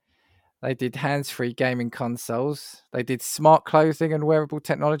devices. They did hands-free gaming consoles. They did smart clothing and wearable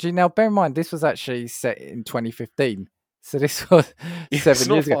technology. Now, bear in mind, this was actually set in 2015. So this was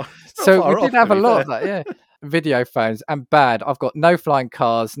 7 years ago. So we did have a lot of that, yeah. Video phones and bad. I've got no flying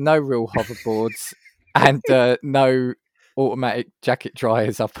cars, no real hoverboards, and no automatic jacket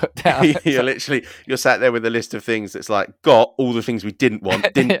dryers I've put down. You're sat there with a list of things that's like, got all the things we didn't want,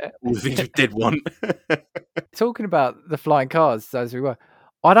 all the things we did want. Talking about the flying cars, as we were,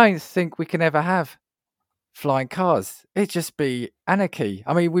 I don't think we can ever have flying cars. It'd just be anarchy.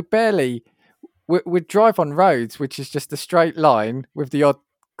 I mean, we'd drive on roads, which is just a straight line with the odd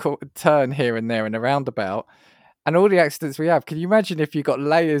turn here and there and a roundabout, and all the accidents we have. Can you imagine if you got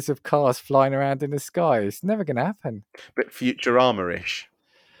layers of cars flying around in the sky? It's never going to happen. Bit Futurama-ish.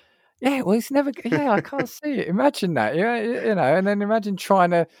 Yeah, well, it's never. Yeah, I can't see it. Imagine that. Yeah, and then imagine trying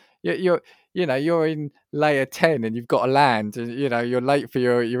to. You're in layer 10 and you've got to land, and you're late for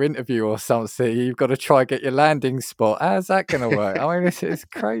your interview or something. You've got to try and get your landing spot. How's that going to work? I mean, it's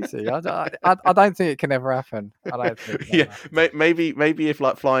crazy. I don't think it can ever happen. I don't think. Maybe if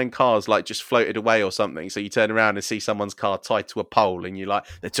like flying cars like just floated away or something, so you turn around and see someone's car tied to a pole, and you're like,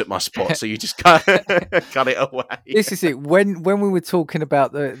 they took my spot, so you just cut it away. This is it. When we were talking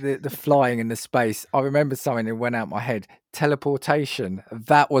about the flying in the space, I remember something that went out my head. Teleportation.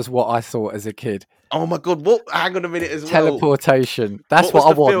 That was what I thought as a kid. Oh my God! What? Hang on a minute as well. Teleportation. That's what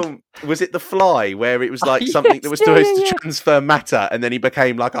I want. Film? Was it The Fly, where it was like something that was supposed to transfer matter, and then he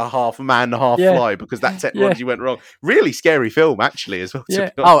became like a half man, half fly because that technology went wrong? Really scary film, actually, as well. Yeah.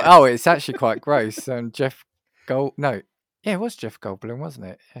 Oh, it's actually quite gross. Jeff Goldblum, wasn't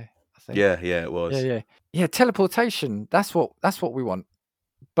it? Yeah, I think. Yeah, it was. Yeah. Teleportation. That's what we want.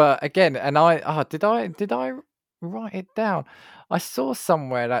 But again, and did I write it down? I saw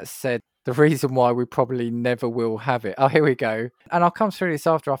somewhere that said the reason why we probably never will have it. Oh, here we go. And I'll come through this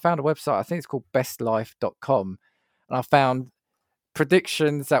after. I found a website, I think it's called bestlife.com. And I found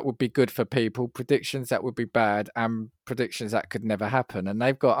predictions that would be good for people, predictions that would be bad, and predictions that could never happen. And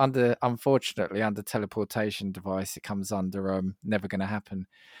they've got unfortunately, under teleportation device, it comes under never going to happen.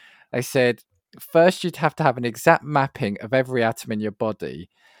 They said, first, you'd have to have an exact mapping of every atom in your body.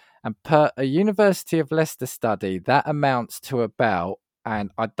 And per a University of Leicester study, that amounts to about, and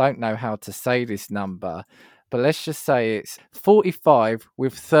I don't know how to say this number, but let's just say it's 45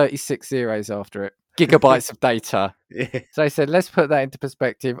 with 36 zeros after it, gigabytes of data. Yeah. So they said, let's put that into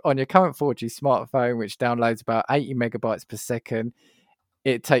perspective. On your current 4G smartphone, which downloads about 80 megabytes per second,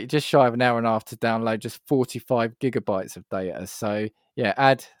 it'd take just shy of an hour and a half to download just 45 gigabytes of data. So yeah,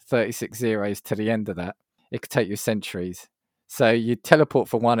 add 36 zeros to the end of that. It could take you centuries. So you teleport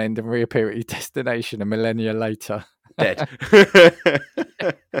from one end and reappear at your destination a millennia later. Dead.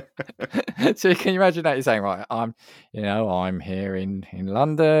 So can you imagine that? You're saying, right, I'm here in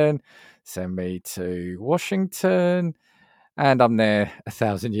London, send me to Washington, and I'm there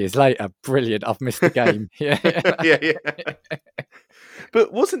 1,000 years later. Brilliant. I've missed the game. Yeah.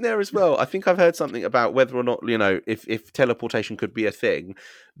 But wasn't there as well, I think I've heard something about whether or not, if teleportation could be a thing,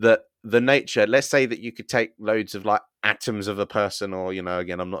 that the nature, let's say that you could take loads of like atoms of a person, or,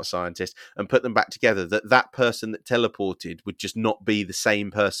 again, I'm not a scientist, and put them back together, that person that teleported would just not be the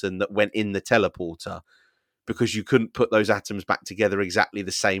same person that went in the teleporter, because you couldn't put those atoms back together exactly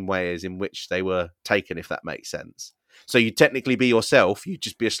the same way as in which they were taken, if that makes sense. So you'd technically be yourself, you'd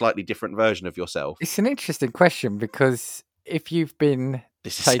just be a slightly different version of yourself. It's an interesting question, because if you've been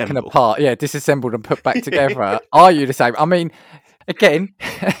taken apart, disassembled and put back together, are you the same? I mean, again,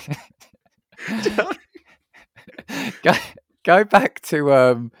 go back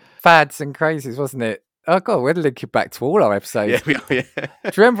to fads and crazes, wasn't it? Oh God, we're linking back to all our episodes. Yeah. Do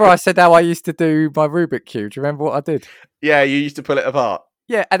you remember I said how I used to do my Rubik Cube? Do you remember what I did? Yeah, you used to pull it apart.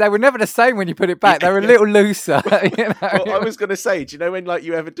 Yeah, and they were never the same when you put it back. They were a little looser. Well, I was going to say, do you know when like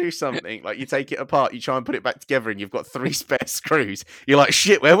you ever do something, like you take it apart, you try and put it back together and you've got 3 spare screws. You're like,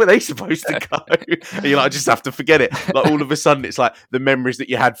 shit, where were they supposed to go? And you're like, I just have to forget it. Like all of a sudden, it's like the memories that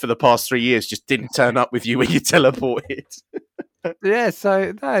you had for the past 3 years just didn't turn up with you when you teleported. Yeah,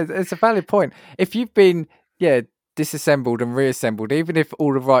 so no, it's a valid point. If you've been, disassembled and reassembled, even if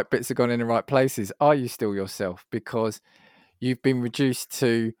all the right bits have gone in the right places, are you still yourself? Because you've been reduced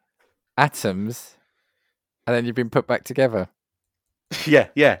to atoms and then you've been put back together. Yeah.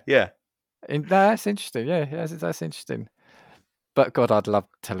 That's interesting. Yeah, that's interesting. But God, I'd love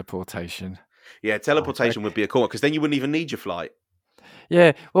teleportation. Yeah, teleportation would be a cool one because then you wouldn't even need your flight.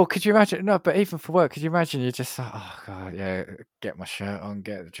 Yeah, well, could you imagine? No, but even for work, could you imagine? You just like, oh God, yeah, get my shirt on,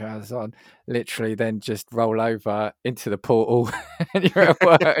 get the trousers on, literally, then just roll over into the portal, and you're at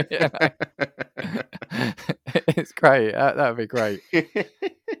work. You know? It's great. That would be great.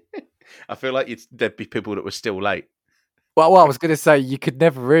 I feel like there'd be people that were still late. Well, I was going to say, you could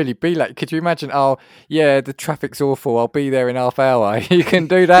never really be late. Could you imagine? Oh, yeah, the traffic's awful. I'll be there in half hour. You can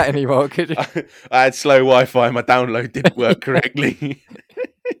do that anymore, could you? I had slow Wi-Fi. My download didn't work correctly.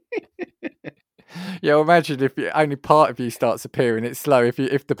 Yeah, well, imagine if only part of you starts appearing. It's slow.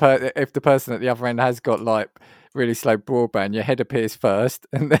 If the person at the other end has got like really slow broadband, your head appears first,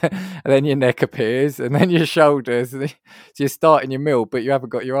 and then your neck appears, and then your shoulders. So you're starting your meal, but you haven't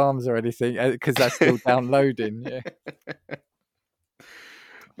got your arms or anything because that's still downloading. Yeah.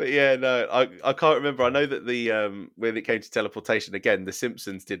 But yeah, no, I can't remember. I know that when it came to teleportation again, the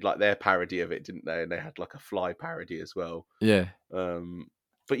Simpsons did like their parody of it, didn't they? And they had like a fly parody as well. Yeah.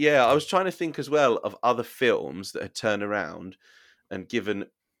 But yeah, I was trying to think as well of other films that had turned around and given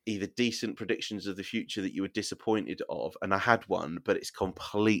either decent predictions of the future that you were disappointed of, and I had one, but it's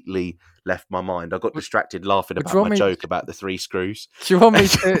completely left my mind. I got distracted laughing about my joke about the 3 screws. Do you want me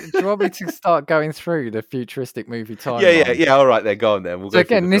to start going through the futuristic movie timeline? Yeah. All right, then go on. Then we'll go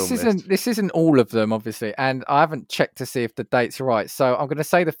again. This isn't all of them, obviously, and I haven't checked to see if the dates are right. So I'm going to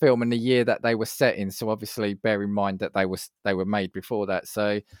say the film and the year that they were set in. So obviously, bear in mind that they were made before that.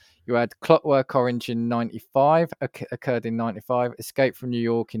 So you had Clockwork Orange in 95, occurred in 95, Escape from New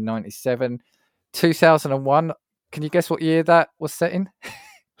York in 97, 2001. Can you guess what year that was set in?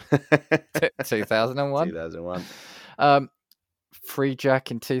 2001. 2001. Free Jack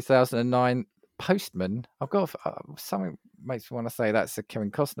in 2009. Postman. I've got something makes me want to say that's a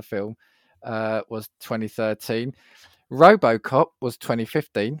Kevin Costner film. Was 2013. RoboCop was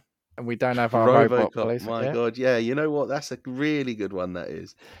 2015. And we don't have our robot police. My God, yeah. You know what? That's a really good one, that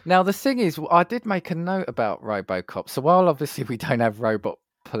is. Now, the thing is, I did make a note about RoboCop. So while obviously we don't have robot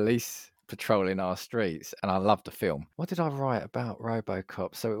police patrolling our streets, and I love the film, what did I write about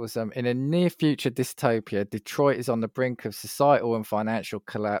RoboCop? So it was in a near future dystopia, Detroit is on the brink of societal and financial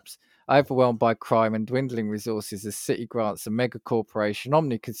collapse, overwhelmed by crime and dwindling resources as city grants a mega corporation,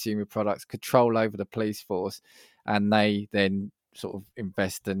 omni-consumer products, control over the police force, and they then sort of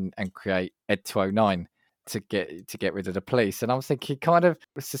invest and create Ed 209 to get rid of the police. And I was thinking, kind of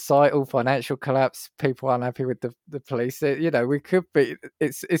societal financial collapse, people unhappy with the police. You know, we could be.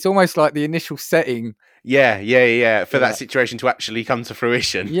 It's almost like the initial setting. Yeah. For that situation to actually come to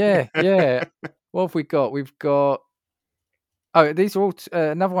fruition. Yeah. What have we got? We've got. Oh, these are all.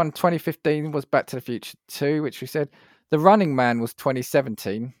 Another one, 2015 was Back to the Future 2, which we said. The Running Man was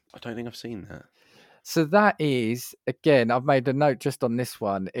 2017. I don't think I've seen that. So that is, again, I've made a note just on this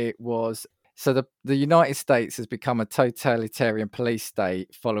one. It was, so the United States has become a totalitarian police state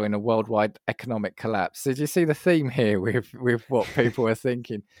following a worldwide economic collapse. So do you see the theme here with what people are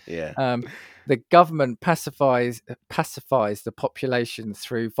thinking? Yeah. The government pacifies the population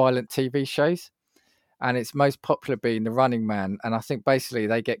through violent TV shows. And it's most popular being The Running Man. And I think basically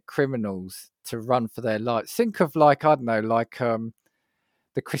they get criminals to run for their lives. Think of like, I don't know, like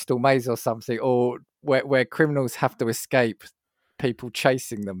the Crystal Maze or something, or where criminals have to escape people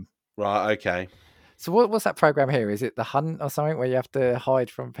chasing them. Right, okay. So what's that program here? Is it The Hunt or something where you have to hide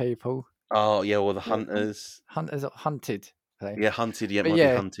from people? Oh, yeah, well, the Hunters. Hunters or Hunted. Yeah, Hunted, yeah, it might be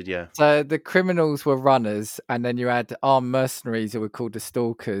Hunted, yeah. So the criminals were runners, and then you had armed mercenaries who were called the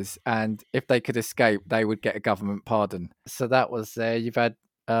Stalkers, and if they could escape, they would get a government pardon. So that was there. You've had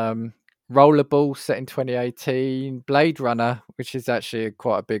Rollerball set in 2018, Blade Runner, which is actually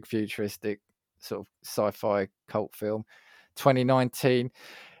quite a big futuristic sort of sci-fi cult film, 2019.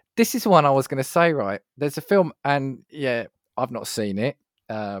 This is one I was going to say, right? There's a film, and yeah, I've not seen it.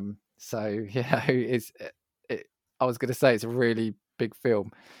 So, you know, I was going to say it's a really big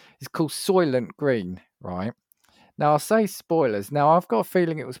film. It's called Soylent Green, right? Now, I'll say spoilers. Now, I've got a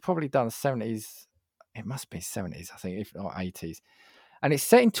feeling it was probably done 70s. It must be 70s, I think, if not 80s. And it's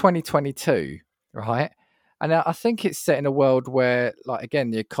set in 2022, right? And I think it's set in a world where, like, again,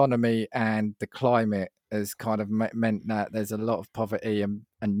 the economy and the climate has kind of meant that there's a lot of poverty and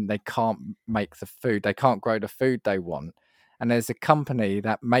they can't make the food. They can't grow the food they want. And there's a company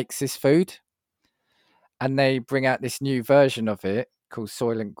that makes this food. And they bring out this new version of it called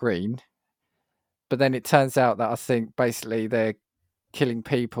Soylent Green. But then it turns out that I think basically they're killing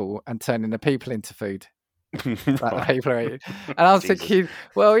people and turning the people into food. Right. People are eating. And I was thinking,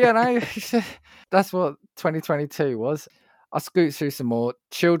 well, yeah, no, that's what 2022 was. I'll scoot through some more.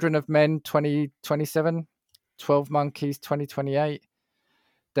 Children of Men 2027, 12 Monkeys 2028,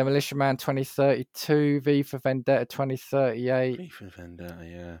 Demolition Man 2032, V for Vendetta 2038. V for Vendetta,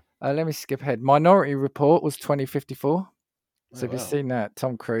 yeah. Let me skip ahead. Minority Report was 2054. So have you wow. seen that,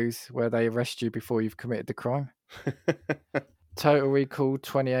 Tom Cruise, where they arrest you before you've committed the crime? Total Recall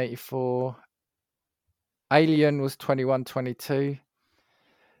 2084. Alien was 2122.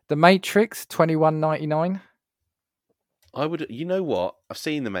 The Matrix 2199. You know what? I've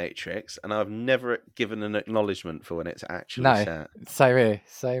seen The Matrix, and I've never given an acknowledgement for when it's actually set. Same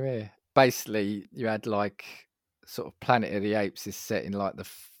here. Basically, you had like sort of Planet of the Apes is set in like the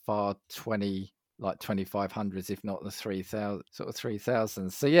far 2500s, if not the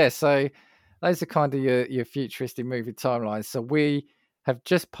 3000s. So yeah, so those are kind of your futuristic movie timelines. So we have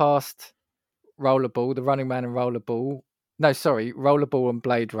just passed Rollerball, The Running Man and Rollerball. No, sorry, Rollerball and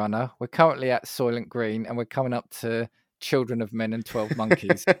Blade Runner. We're currently at Soylent Green, and we're coming up to Children of Men and 12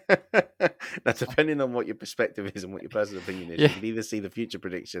 Monkeys. Now, depending on what your perspective is and what your personal opinion is, you can either see the future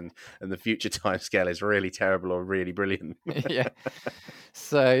prediction and the future timescale is really terrible or really brilliant. Yeah.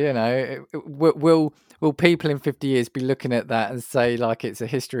 So, you know, will people in 50 years be looking at that and say like it's a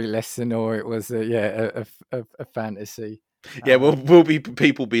history lesson or it was a fantasy? Yeah, will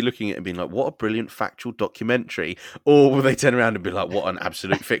people be looking at it and being like, what a brilliant factual documentary? Or will they turn around and be like, what an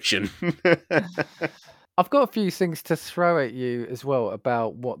absolute fiction? I've got a few things to throw at you as well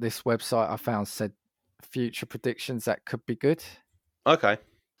about what this website I found said future predictions that could be good. Okay.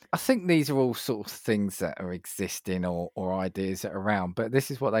 I think these are all sort of things that are existing or ideas that are around, but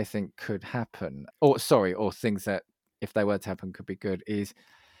this is what they think could happen. Or things that if they were to happen could be good is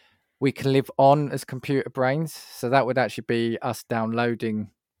we can live on as computer brains. So that would actually be us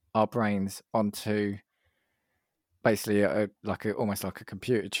downloading our brains onto basically almost like a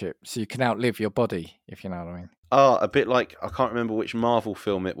computer chip. So you can outlive your body, if you know what I mean. Oh, a bit like, I can't remember which Marvel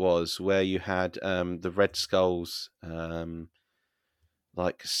film it was, where you had the Red Skull's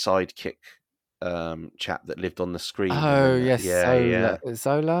like sidekick chap that lived on the screen. Oh, yes. Yeah.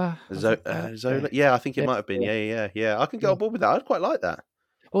 Zola? Zola? Yeah, I think it might have been. Yeah. I can get on board with that. I'd quite like that.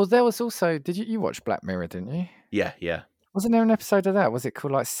 Well, there was also, did you watch Black Mirror, didn't you? Yeah. Wasn't there an episode of that? Was it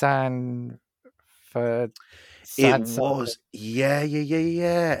called like Sanford? It was,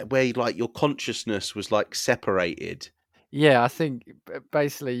 yeah. Where like your consciousness was like separated. Yeah, I think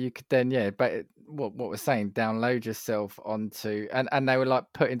basically you could then, but what we're saying, download yourself onto, and they were like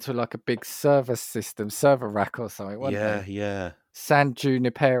put into like a big server rack or something, weren't they? Yeah. San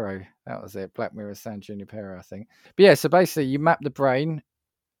Junipero, that was it. Black Mirror San Junipero, I think. But yeah, so basically you map the brain,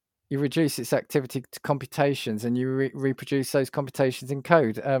 you reduce its activity to computations, and you reproduce those computations in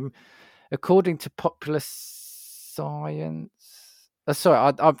code. According to Popular Science,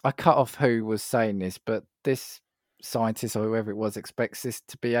 sorry, I cut off who was saying this, but this scientist or whoever it was expects this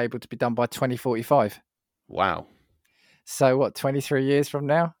to be able to be done by 2045. Wow. So what, 23 years from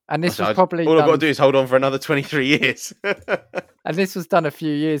now? And this was probably all I've got to do is hold on for another 23 years. And this was done a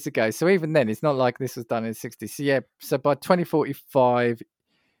few years ago. So even then, it's not like this was done in the 60s. So yeah, so by 2045,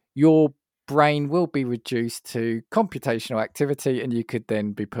 your brain will be reduced to computational activity, and you could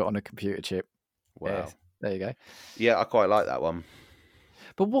then be put on a computer chip. Wow. Yeah, there you go. Yeah, I quite like that one.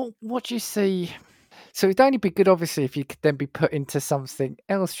 But what do you see? So it'd only be good, obviously, if you could then be put into something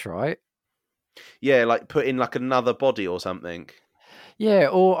else, right? Yeah, like put in like another body or something. Yeah,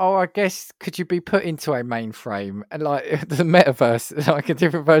 or I guess could you be put into a mainframe and like the metaverse, like a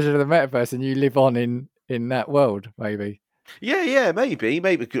different version of the metaverse, and you live on in that world, maybe? Yeah, maybe.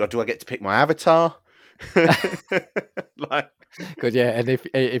 Do I get to pick my avatar? Like, good, yeah. And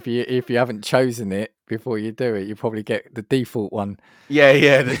if you haven't chosen it before you do it, you probably get the default one.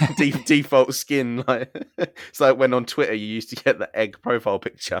 Yeah, the default skin. Like it's like when on Twitter you used to get the egg profile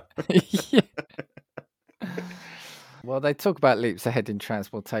picture. Yeah. Well, they talk about leaps ahead in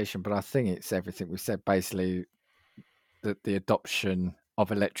transportation, but I think it's everything we've said. Basically, the adoption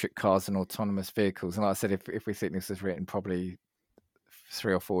of electric cars and autonomous vehicles. And like I said, if we think this was written probably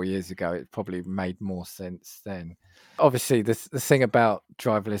 3 or 4 years ago, it probably made more sense then. Obviously, the thing about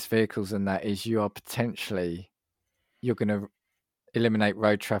driverless vehicles and that is you're going to eliminate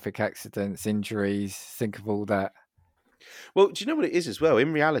road traffic accidents, injuries. Think of all that. Well, do you know what it is as well?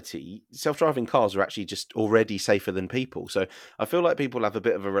 In reality, self-driving cars are actually just already safer than people. So I feel like people have a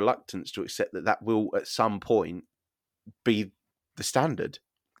bit of a reluctance to accept that will at some point be the standard.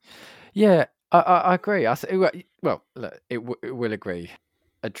 Yeah, I agree. Well, look, it will agree.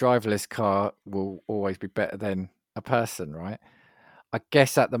 A driverless car will always be better than a person, right? I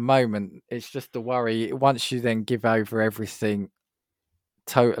guess at the moment, it's just the worry. Once you then give over everything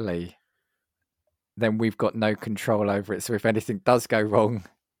totally, then we've got no control over it. So if anything does go wrong,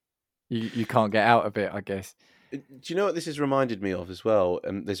 you can't get out of it, I guess. Do you know what this has reminded me of as well?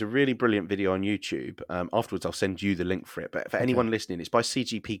 There's a really brilliant video on YouTube. Afterwards, I'll send you the link for it. But for anyone listening, it's by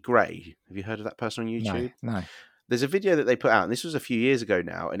CGP Grey. Have you heard of that person on YouTube? No. There's a video that they put out, and this was a few years ago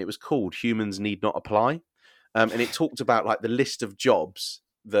now, and it was called Humans Need Not Apply. And it talked about like the list of jobs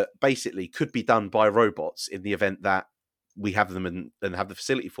that basically could be done by robots in the event that we have them and have the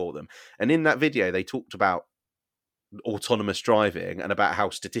facility for them. And in that video, they talked about autonomous driving and about how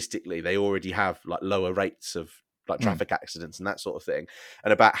statistically they already have like lower rates of like traffic accidents and that sort of thing,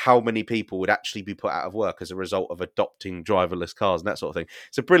 and about how many people would actually be put out of work as a result of adopting driverless cars and that sort of thing.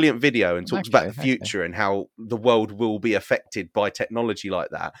 It's a brilliant video and talks about the future and how the world will be affected by technology like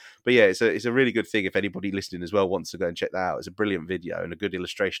that. But yeah, it's a really good thing if anybody listening as well wants to go and check that out. It's a brilliant video and a good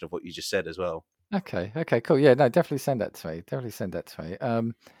illustration of what you just said as well. Okay, cool. Yeah, no, definitely send that to me.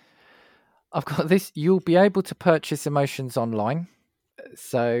 I've got this. You'll be able to purchase emotions online.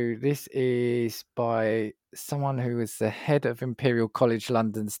 So this is by someone who is the head of Imperial College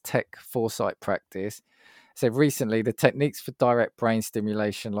London's Tech Foresight practice. So recently, the techniques for direct brain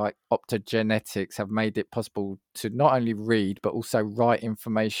stimulation like optogenetics have made it possible to not only read, but also write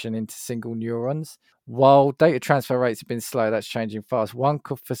information into single neurons. While data transfer rates have been slow, that's changing fast. One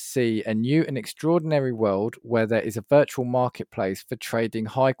could foresee a new and extraordinary world where there is a virtual marketplace for trading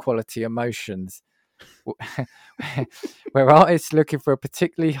high-quality emotions, where artists looking for a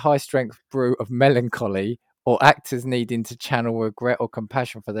particularly high-strength brew of melancholy or actors needing to channel regret or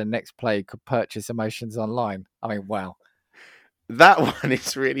compassion for their next play could purchase emotions online. I mean, wow. That one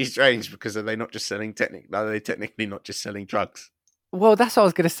is really strange because are they not just selling are they technically not just selling drugs? Well, that's what I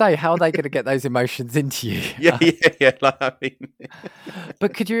was going to say. How are they going to get those emotions into you? Yeah. Like, I mean...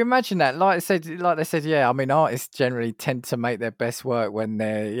 But could you imagine that? Like they said, yeah. I mean, artists generally tend to make their best work when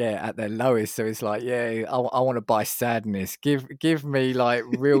they're at their lowest. So it's like, I want to buy sadness. Give me like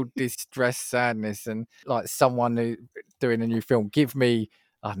real distressed sadness, and like someone who doing a new film. Give me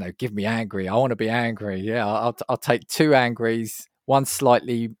angry. I want to be angry. Yeah, I'll take 2 angries, one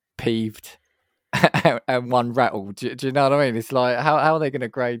slightly peeved. And one rattled. Do you know what I mean? It's like how are they going to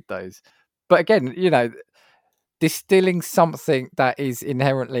grade those? But again, distilling something that is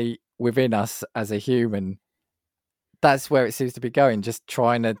inherently within us as a human, that's where it seems to be going. Just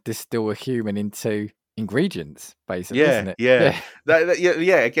trying to distill a human into ingredients, basically, isn't it? Yeah.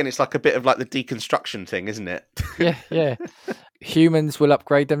 Again, it's like a bit of like the deconstruction thing, isn't it? Yeah. Humans will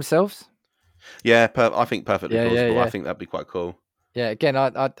upgrade themselves. Yeah, I think perfectly plausible. Yeah. I think that'd be quite cool. Yeah, again,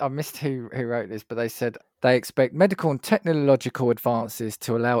 I missed who wrote this, but they said they expect medical and technological advances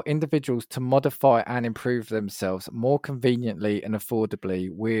to allow individuals to modify and improve themselves more conveniently and affordably,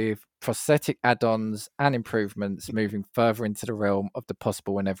 with prosthetic add-ons and improvements moving further into the realm of the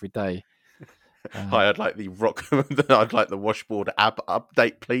possible and everyday. Hi, I'd like the washboard app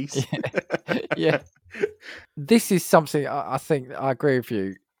update, please. Yeah. This is something I think I agree with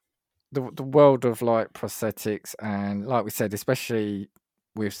you. The world of like prosthetics and, like we said, especially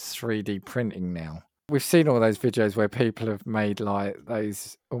with 3D printing now, we've seen all those videos where people have made like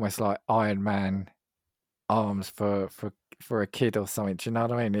those almost like Iron Man arms for a kid or something. Do you know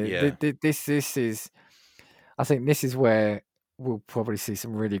what I mean? Yeah. This is, I think this is where we'll probably see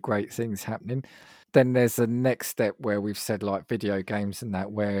some really great things happening. Then there's the next step where we've said like video games and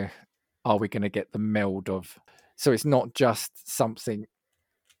that, where are we going to get the meld of? So it's not just something,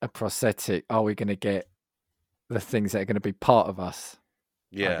 a prosthetic. Are we going to get the things that are going to be part of us?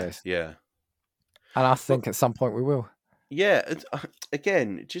 Yeah. And I think at some point we will. Yeah,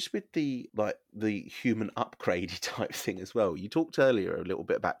 again, just with the human upgrade type thing as well. You talked earlier a little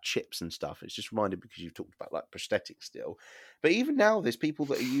bit about chips and stuff. It's just reminded because you've talked about like prosthetics still. But even now, there's people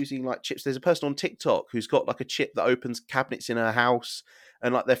that are using like chips. There's a person on TikTok who's got like a chip that opens cabinets in her house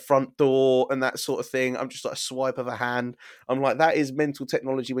and like their front door and that sort of thing. I'm just like a swipe of a hand. I'm like, that is mental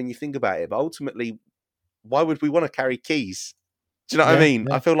technology when you think about it. But ultimately, why would we want to carry keys? Do you know what I mean?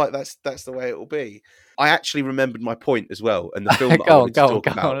 Yeah. I feel like that's the way it will be. I actually remembered my point as well, and the film that I wanted to talk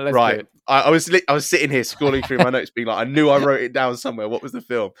about. Right, I was sitting here scrolling through my notes, being like, I knew I wrote it down somewhere. What was the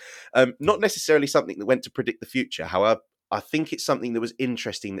film? Not necessarily something that went to predict the future. However, I think it's something that was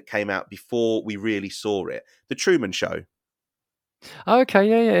interesting that came out before we really saw it. The Truman Show.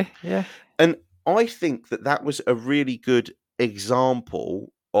 Okay, yeah. And I think that was a really good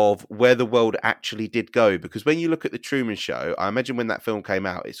example of where the world actually did go, because when you look at the Truman Show, I imagine when that film came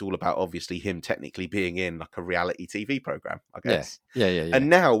out, it's all about obviously him technically being in like a reality TV program, I guess. Yeah. And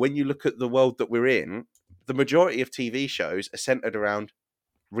now when you look at the world that we're in, the majority of TV shows are centered around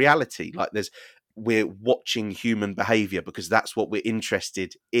reality. Like there's we're watching human behavior because that's what we're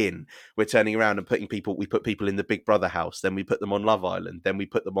interested in. We're turning around and we put people in the Big Brother house, then we put them on Love Island, then we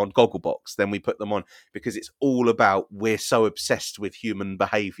put them on Gogglebox, then we put them on, because it's all about, we're so obsessed with human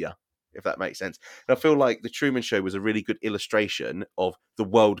behavior, if that makes sense. And I feel like The Truman Show was a really good illustration of the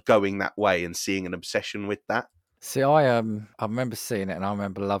world going that way and seeing an obsession with that. See, I remember seeing it and I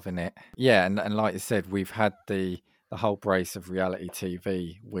remember loving it. Yeah, and like you said, we've had the whole brace of reality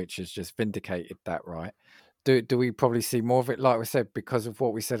TV, which has just vindicated that, right? Do we probably see more of it, like we said, because of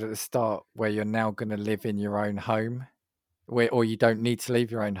what we said at the start, where you're now going to live in your own home, or you don't need to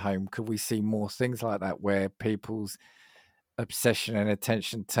leave your own home? Could we see more things like that, where people's obsession and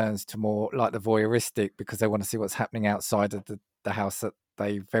attention turns to more like the voyeuristic, because they want to see what's happening outside of the house that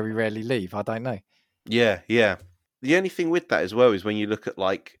they very rarely leave? I don't know. Yeah. The only thing with that as well is when you look at,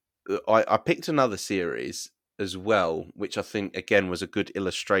 like, I picked another series as well, which I think, again, was a good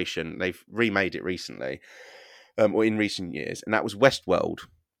illustration. They've remade it recently, or in recent years, and that was Westworld.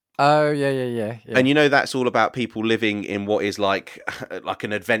 Oh, yeah. And that's all about people living in what is like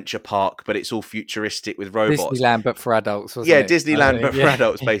an adventure park, but it's all futuristic with robots. Disneyland, but for adults, wasn't it? Disneyland, but for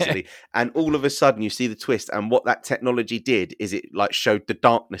adults, basically. And all of a sudden, you see the twist, and what that technology did is it, like, showed the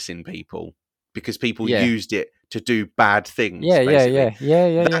darkness in people, because people used it to do bad things.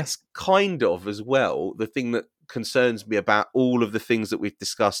 Yeah. That's kind of, as well, the thing that concerns me about all of the things that we've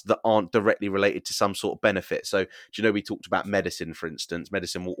discussed that aren't directly related to some sort of benefit. So, we talked about medicine, for instance.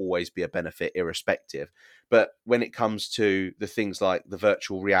 Medicine will always be a benefit irrespective. But when it comes to the things like the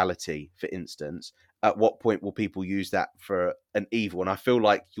virtual reality, for instance, at what point will people use that for an evil? And I feel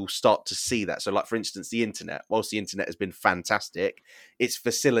like you'll start to see that. So, like, for instance, the internet, whilst the internet has been fantastic, it's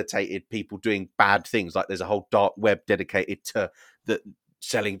facilitated people doing bad things. Like, there's a whole dark web dedicated to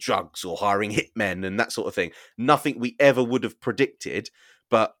selling drugs or hiring hitmen and that sort of thing. Nothing we ever would have predicted,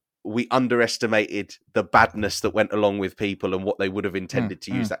 but we underestimated the badness that went along with people and what they would have intended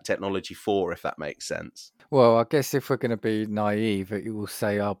to use that technology for, if that makes sense. Well, I guess if we're going to be naive, you will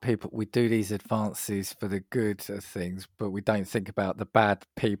say, people, we do these advances for the good of things, but we don't think about the bad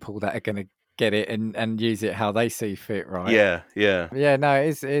people that are going to get it and use it how they see fit, right? Yeah. No,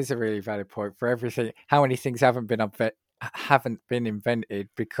 it is a really valid point. For everything, how many things haven't been invented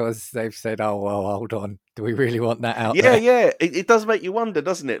because they've said, oh, well, hold on, do we really want that out there? Yeah. It does make you wonder,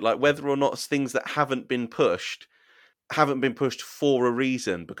 doesn't it? Like, whether or not things that haven't been pushed for a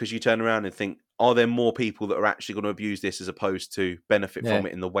reason, because you turn around and think, are there more people that are actually going to abuse this as opposed to benefit from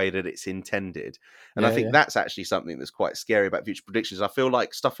it in the way that it's intended? And I think that's actually something that's quite scary about future predictions. I feel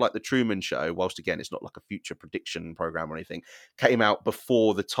like stuff like The Truman Show, whilst again it's not like a future prediction program or anything, came out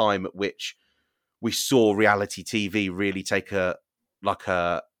before the time at which we saw reality TV really take a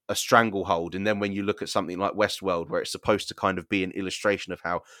stranglehold. And then when you look at something like Westworld, where it's supposed to kind of be an illustration of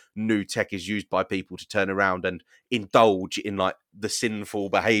how new tech is used by people to turn around and indulge in, like, the sinful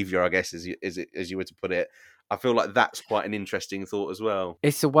behavior, I guess, as you were to put it, I feel like that's quite an interesting thought as well.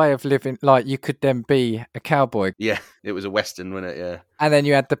 It's a way of living. Like, you could then be a cowboy. Yeah, it was a Western, wasn't it? Yeah. And then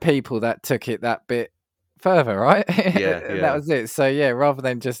you had the people that took it that bit further, right? Yeah. That was it. So, rather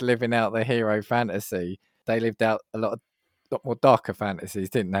than just living out the hero fantasy, they lived out a lot more darker fantasies,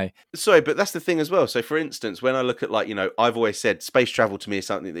 didn't they? Sorry, but that's the thing as well. So, for instance, when I look at, like, I've always said space travel to me is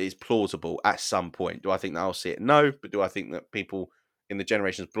something that is plausible at some point. Do I think that I'll see it? No. But do I think that people in the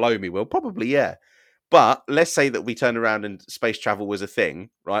generations below me will? Probably, yeah. But let's say that we turn around and space travel was a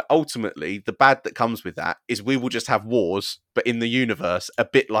thing, right? Ultimately, the bad that comes with that is we will just have wars, but in the universe, a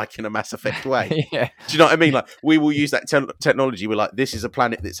bit like in a Mass Effect way. Yeah. Do you know what I mean? Like, we will use that technology. We're like, this is a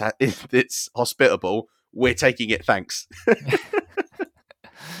planet that's hospitable. We're taking it, thanks.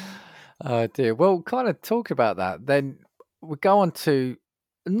 Oh dear. Well, kind of talk about that. Then we go on to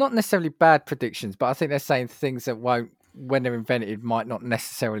not necessarily bad predictions, but I think they're saying things that won't, when they're invented, might not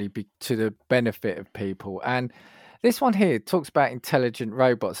necessarily be to the benefit of people. And this one here talks about intelligent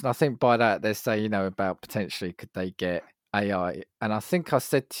robots, and I think by that they're saying, about potentially could they get AI. And I think I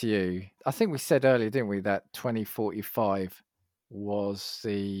said to you, I think we said earlier, didn't we, that 2045 was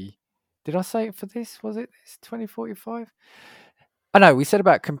the... Did I say it for this? Was it this 2045? I know we said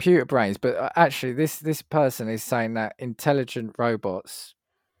about computer brains, but actually this person is saying that intelligent robots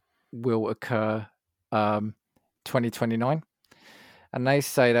will occur 2029. And they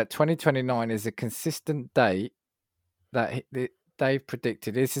say that 2029 is a consistent date that they've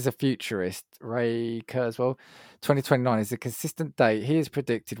predicted. This is a futurist, Ray Kurzweil. 2029 is a consistent date he has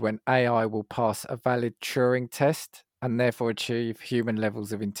predicted when AI will pass a valid Turing test and therefore achieve human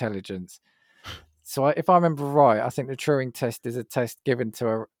levels of intelligence. So if I remember right, I think the Turing test is a test given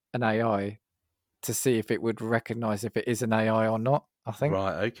to an AI to see if it would recognize if it is an AI or not, I think.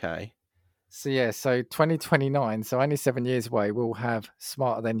 Right, okay. So 2029, so only 7 years away, we'll have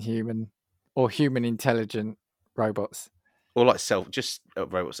smarter than human or human intelligent robots. Or like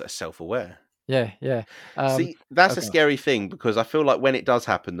robots that are self-aware. Yeah. See, that's a scary thing, because I feel like when it does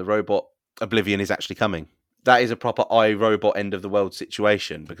happen, the robot oblivion is actually coming. That is a proper iRobot end of the world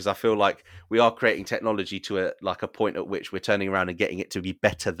situation, because I feel like we are creating technology to a point at which we're turning around and getting it to be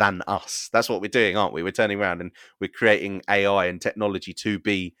better than us. That's what we're doing, aren't we? We're turning around and we're creating AI and technology to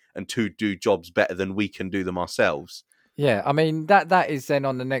be and to do jobs better than we can do them ourselves. Yeah, I mean, that is then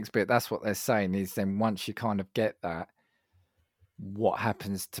on the next bit. That's what they're saying, is then once you kind of get that, what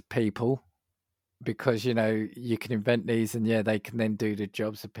happens to people? Because, you can invent these and they can then do the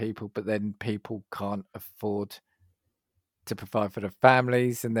jobs of people, but then people can't afford to provide for their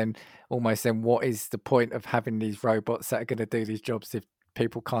families. And then what is the point of having these robots that are going to do these jobs if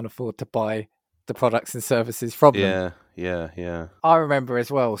people can't afford to buy the products and services from them? Yeah. I remember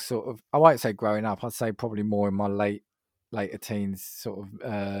as well, sort of, I won't say growing up, I'd say probably more in my later teens, sort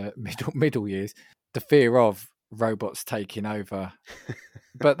of middle years, the fear of robots taking over.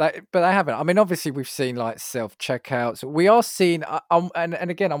 but they haven't. I mean, obviously we've seen like self-checkouts. We are seeing and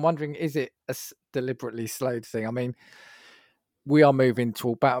again, I'm wondering, is it a deliberately slowed thing? I mean, we are moving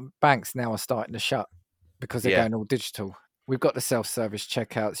to banks now are starting to shut because they're going all digital. We've got the self-service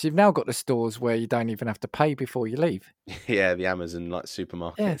checkouts. You've now got the stores where you don't even have to pay before you leave. Yeah, the Amazon like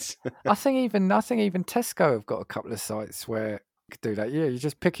supermarkets. Yeah. I think even Tesco have got a couple of sites where you could do that. Yeah, you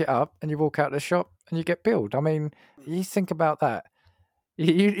just pick it up and you walk out of the shop and you get billed. I mean, you think about that.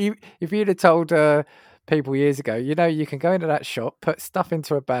 If you'd have told people years ago, you can go into that shop, put stuff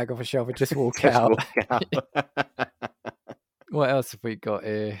into a bag off a shelf and just walk out. What else have we got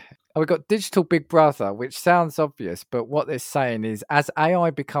here? We've got Digital Big Brother, which sounds obvious, but what they're saying is as AI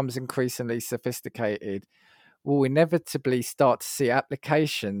becomes increasingly sophisticated, we'll inevitably start to see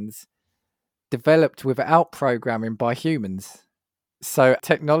applications developed without programming by humans. So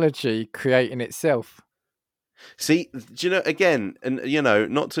technology creating itself. See, do you know, again, and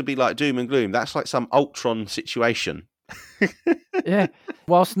not to be like doom and gloom, that's like some Ultron situation. Yeah.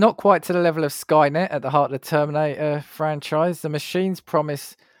 Whilst not quite to the level of Skynet at the heart of the Terminator franchise, the machines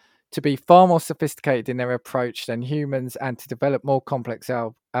promise to be far more sophisticated in their approach than humans and to develop more complex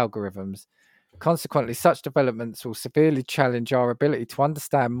algorithms. Consequently, such developments will severely challenge our ability to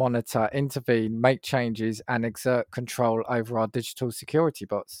understand, monitor, intervene, make changes, and exert control over our digital security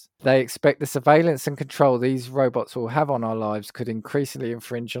bots. They expect the surveillance and control these robots will have on our lives could increasingly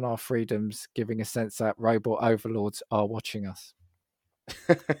infringe on our freedoms, giving a sense that robot overlords are watching us.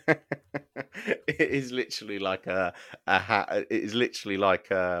 It is literally like it is literally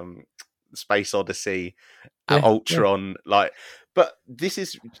like Space Odyssey, Ultron, like. But this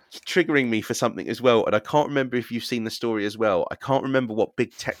is triggering me for something as well, and I can't remember if you've seen the story as well. I can't remember what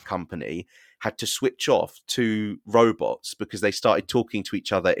big tech company had to switch off to robots because they started talking to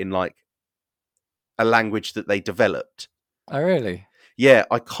each other in like a language that they developed. Oh, really? Yeah,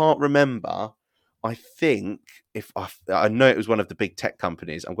 I can't remember. I think I know it was one of the big tech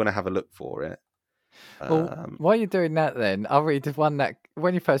companies. I'm going to have a look for it. Well, while you're doing that, then I'll read the one that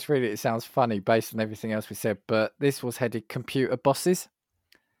when you first read it, it sounds funny based on everything else we said, but this was headed computer bosses.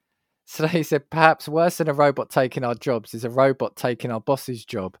 So they said, perhaps worse than a robot taking our jobs is a robot taking our boss's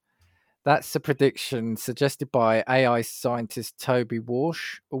job. That's a prediction suggested by AI scientist Toby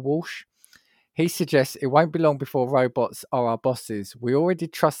Walsh. He suggests it won't be long before robots are our bosses. We already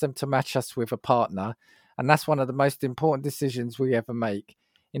trust them to match us with a partner, and that's one of the most important decisions we ever make.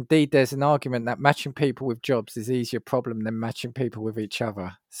 Indeed, there's an argument that matching people with jobs is easier problem than matching people with each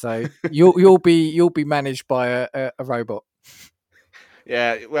other. So you'll be managed by a robot.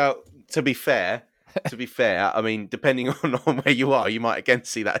 Yeah, well, to be fair, I mean, depending on where you are, you might again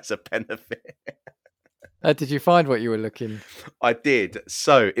see that as a benefit. Did you find what you were looking? I did.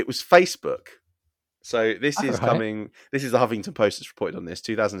 So it was Facebook. So this is coming. This is the Huffington Post that's reported on this.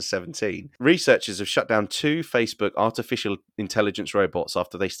 2017. Researchers have shut down 2 Facebook artificial intelligence robots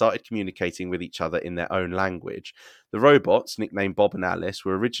after they started communicating with each other in their own language. The robots, nicknamed Bob and Alice,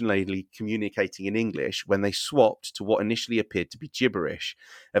 were originally communicating in English when they swapped to what initially appeared to be gibberish.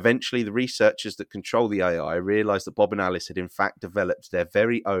 Eventually, the researchers that control the AI realized that Bob and Alice had in fact developed their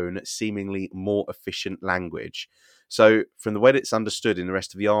very own, seemingly more efficient language. So, from the way it's understood in the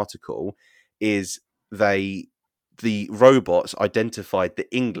rest of the article, is the robots identified that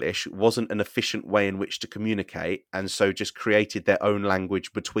English wasn't an efficient way in which to communicate, and so just created their own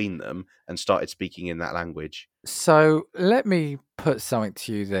language between them and started speaking in that language. So let me put something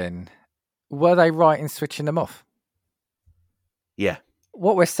to you then. Were they right in switching them off? Yeah.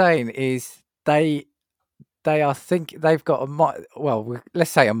 What we're saying is they they are they've got a mind. Well,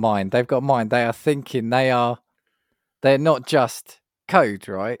 let's say a mind. They've got a mind. They are thinking. They're not just code,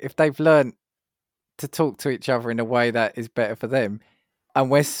 right? If they've learned to talk to each other in a way that is better for them, and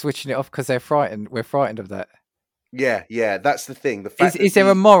we're switching it off because they're frightened. We're frightened of that. Yeah, that's the thing. The fact is there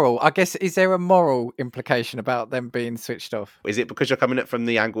a moral? I guess is there a moral implication about them being switched off? Is it because you're coming at it from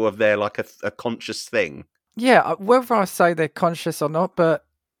the angle of they're like a conscious thing? Yeah, whether I say they're conscious or not, but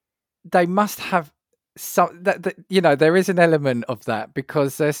they must have some. That there is an element of that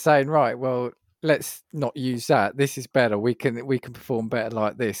because they're saying, right, well, let's not use that. This is better. We can perform better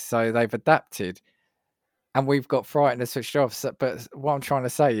like this. So they've adapted, and we've got frightened and switched off. So, but what I'm trying to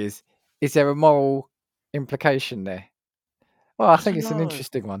say is there a moral implication there? Well, I think it's an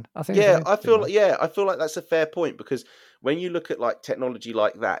interesting one. I feel like that's a fair point because when you look at like technology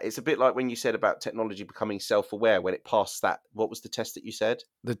like that, it's a bit like when you said about technology becoming self-aware when it passed that. What was the test that you said?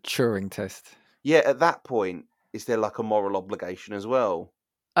 The Turing test. Yeah, at that point, is there like a moral obligation as well?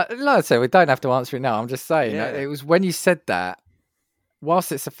 Like I say, we don't have to answer it now. I'm just saying it was when you said that.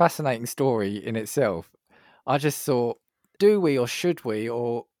 Whilst it's a fascinating story in itself, I just thought, do we or should we,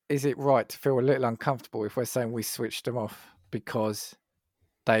 or is it right to feel a little uncomfortable if we're saying we switched them off because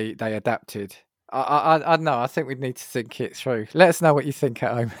they adapted? I don't know. I think we need to think it through. Let us know what you think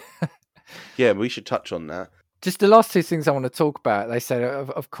at home. Yeah, we should touch on that. Just the last two things I want to talk about. They said,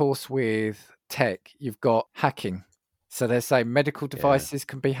 of course, with tech, you've got hacking. So they're saying medical devices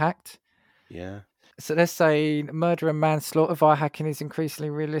can be hacked. Yeah. So they're saying murder and manslaughter via hacking is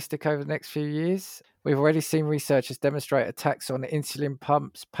increasingly realistic over the next few years. We've already seen researchers demonstrate attacks on insulin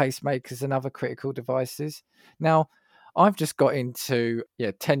pumps, pacemakers, and other critical devices. Now, I've just got into,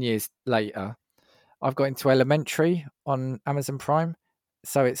 10 years later, I've got into Elementary on Amazon Prime.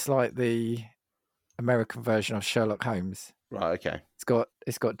 So it's like the American version of Sherlock Holmes. Right, okay.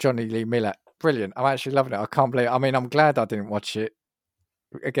 It's got Johnny Lee Miller. Brilliant. I'm actually loving it. I can't believe it. I mean, I'm glad I didn't watch it.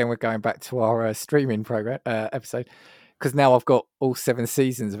 Again, we're going back to our streaming program episode because now I've got all 7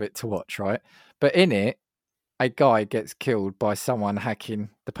 seasons of it to watch, right? But in it, a guy gets killed by someone hacking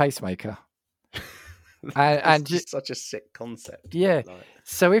the pacemaker. and just such a sick concept. Yeah.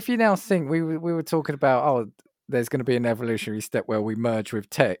 So if you now think we were talking about, there's going to be an evolutionary step where we merge with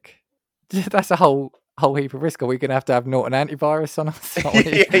tech, that's a whole heap of risk. Are we going to have Norton antivirus on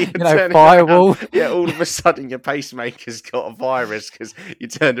us? Firewall. Yeah, all of a sudden your pacemaker's got a virus because you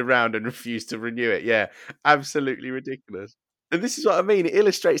turned around and refused to renew it. Yeah, absolutely ridiculous. And this is what I mean. It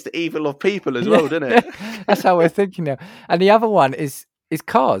illustrates the evil of people as well, doesn't it? That's how we're thinking now. And the other one is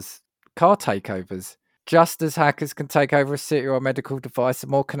car takeovers. Just as hackers can take over a city or a medical device, the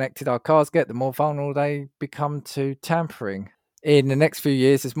more connected our cars get, the more vulnerable they become to tampering. In the next few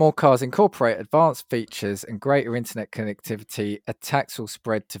years, as more cars incorporate advanced features and greater internet connectivity, attacks will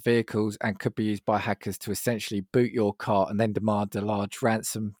spread to vehicles and could be used by hackers to essentially boot your car and then demand a large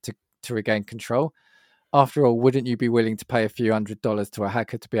ransom to regain control. After all, wouldn't you be willing to pay a few $100s to a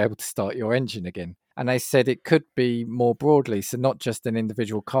hacker to be able to start your engine again? And they said it could be more broadly, so not just an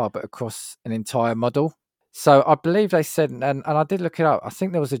individual car, but across an entire model. So I believe they said, and I did look it up, I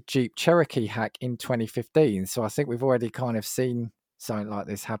think there was a Jeep Cherokee hack in 2015. So I think we've already kind of seen something like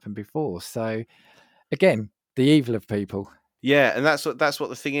this happen before. So again, the evil of people. Yeah, and that's what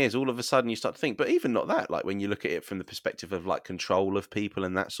the thing is. All of a sudden you start to think, but even not that, like when you look at it from the perspective of like control of people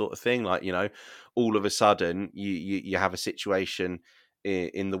and that sort of thing, like, all of a sudden you have a situation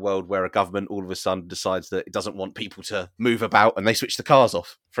in the world where a government all of a sudden decides that it doesn't want people to move about and they switch the cars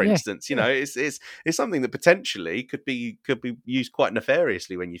off, for instance. It's something that potentially could be used quite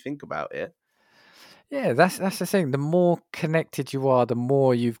nefariously when you think about it. Yeah, that's the thing. The more connected you are, the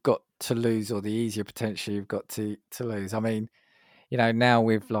more you've got to lose, or the easier potentially you've got to lose. I mean, now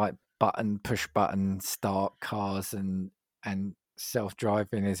with like push button start cars and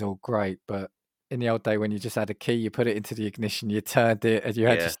self-driving is all great, but in the old day when you just had a key, you put it into the ignition, you turned it, and you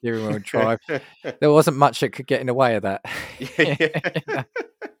had your steering wheel drive. There wasn't much that could get in the way of that.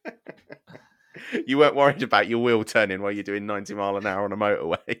 You weren't worried about your wheel turning while you're doing 90 mile an hour on a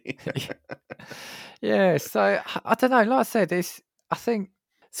motorway. Yeah, so I don't know. Like I said, I think.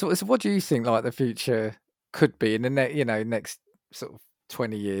 So what do you think? Like the future could be in the next sort of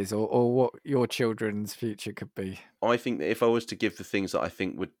 20 years, or what your children's future could be? I think that if I was to give the things that I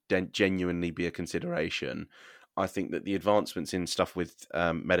think would genuinely be a consideration, I think that the advancements in stuff with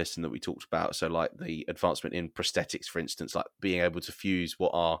medicine that we talked about, so like the advancement in prosthetics, for instance, like being able to fuse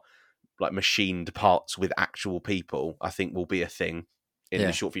what are like machined parts with actual people, I think will be a thing in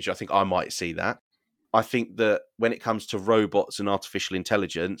the short future. I think I might see that. I think that when it comes to robots and artificial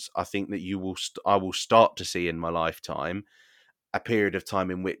intelligence, I think that I will start to see in my lifetime a period of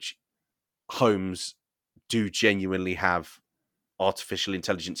time in which homes do genuinely have artificial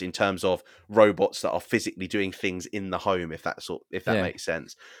intelligence in terms of robots that are physically doing things in the home, if that makes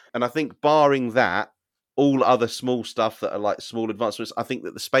sense. And I think barring that, all other small stuff that are like small advancements, I think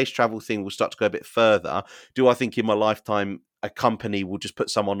that the space travel thing will start to go a bit further. Do I think in my lifetime a company will just put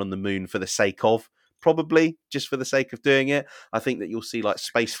someone on the moon for the sake of? Probably just for the sake of doing it. I think that you'll see like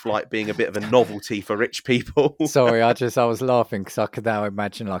space flight being a bit of a novelty for rich people. Sorry, I was laughing because I could now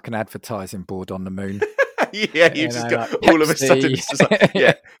imagine like an advertising board on the moon. Yeah, you just got like all of a sudden it's just like,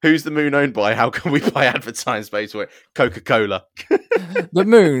 yeah, who's the moon owned by? How can we buy advertising space for it? Coca-Cola. The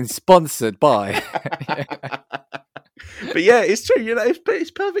moon sponsored by. But yeah, it's true.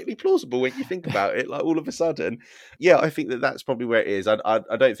 It's perfectly plausible when you think about it. Like all of a sudden, yeah, I think that that's probably where it is. I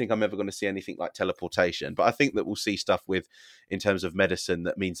don't think I'm ever going to see anything like teleportation, but I think that we'll see stuff in terms of medicine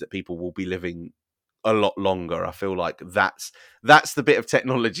that means that people will be living a lot longer. I feel like that's the bit of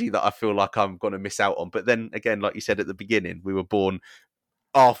technology that I feel like I'm going to miss out on. But then again, like you said at the beginning, we were born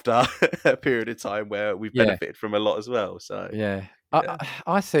after a period of time where we've benefited from a lot as well. So yeah.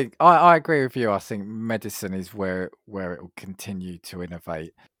 I think I agree with you. I think medicine is where it will continue to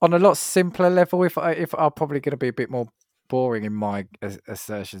innovate on a lot simpler level. If I'm probably going to be a bit more boring in my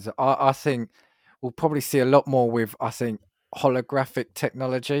assertions, I think we'll probably see a lot more with holographic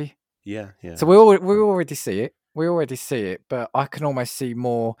technology. Yeah. So we already see it, but I can almost see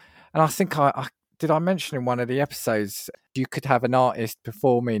more. And I think I did I mention in one of the episodes you could have an artist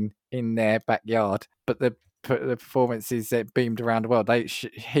performing in their backyard, but the performances that beamed around the world,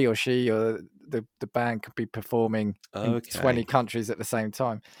 he or she or the band could be performing in 20 countries at the same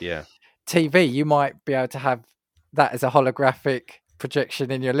time. Yeah. TV, you might be able to have that as a holographic projection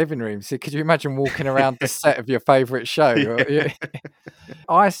in your living room. So could you imagine walking around the set of your favorite show? Yeah.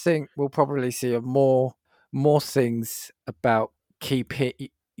 I think we'll probably see more things about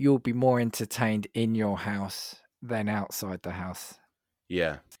you'll be more entertained in your house than outside the house.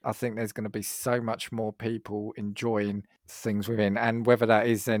 Yeah. I think there's going to be so much more people enjoying things within, and whether that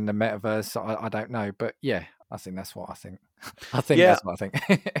is in the metaverse, I don't know. But yeah, I think that's what I think. That's what I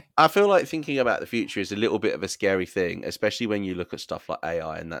think. I feel like thinking about the future is a little bit of a scary thing, especially when you look at stuff like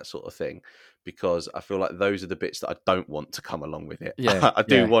AI and that sort of thing, because I feel like those are the bits that I don't want to come along with it. Yeah, I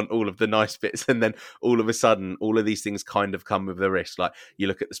do want all of the nice bits, and then all of a sudden, all of these things kind of come with the risk. Like you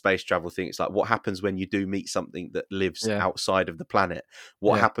look at the space travel thing, it's like what happens when you do meet something that lives outside of the planet?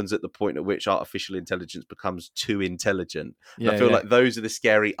 What happens at the point at which artificial intelligence becomes too intelligent? I feel like those are the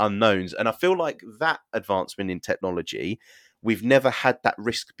scary unknowns, and I feel like that advancement in technology, we've never had that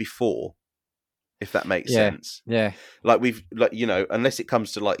risk before, if that makes sense. Yeah. Like unless it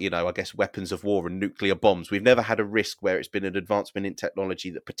comes to I guess weapons of war and nuclear bombs, we've never had a risk where it's been an advancement in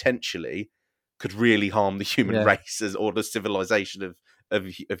technology that potentially could really harm the human race or the civilization of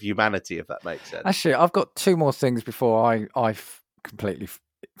humanity, if that makes sense. Actually, I've got two more things before I've completely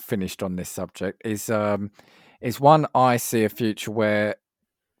finished on this subject. Is one, I see a future where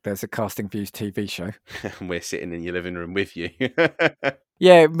there's a Casting Views TV show. And we're sitting in your living room with you.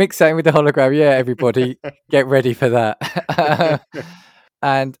 Yeah, mix that in with the hologram. Yeah, everybody get ready for that.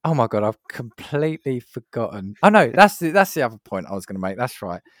 And oh my God, I've completely forgotten. Oh no, that's the other point I was going to make. That's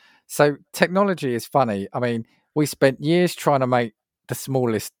right. So technology is funny. I mean, we spent years trying to make the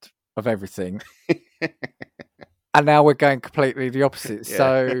smallest of everything. And now we're going completely the opposite. Yeah.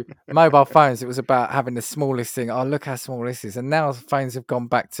 So mobile phones, it was about having the smallest thing. Oh, look how small this is. And now phones have gone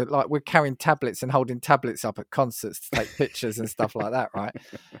back to we're carrying tablets and holding tablets up at concerts to take pictures and stuff like that, right?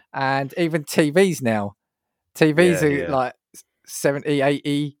 And even TVs now. TVs are like 70,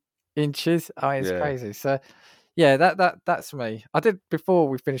 80 inches. Oh, it's crazy. So yeah, that's me. I did, before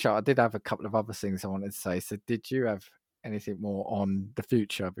we finish up, I did have a couple of other things I wanted to say. So did you have anything more on the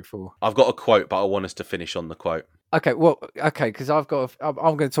future before? I've got a quote, but I want us to finish on the quote. Okay, because I'm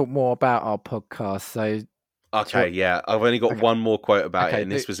going to talk more about our podcast. So, I've only got one more quote about it, and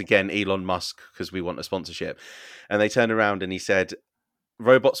this was again Elon Musk, because we want a sponsorship. And they turned around and he said,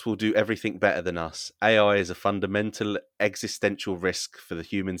 "Robots will do everything better than us. AI is a fundamental existential risk for the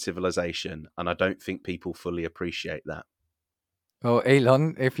human civilization, and I don't think people fully appreciate that." Well,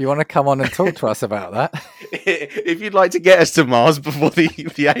 Elon, if you want to come on and talk to us about that. If you'd like to get us to Mars before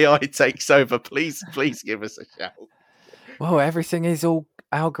the AI takes over, please give us a shout. Well, everything is all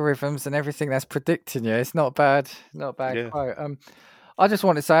algorithms and everything that's predicting you. It's not bad quote. I just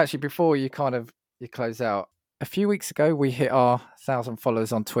want to say, actually, before you close out, a few weeks ago, we hit our 1,000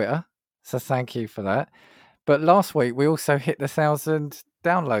 followers on Twitter. So thank you for that. But last week, we also hit the 1,000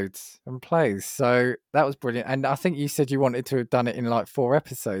 downloads and plays, so that was brilliant. And I think you said you wanted to have done it in 4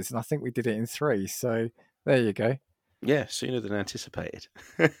 episodes, and I think we did it in 3, so there you go. Yeah, sooner than anticipated.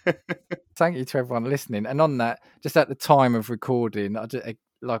 Thank you to everyone listening. And on that, just at the time of recording, I just,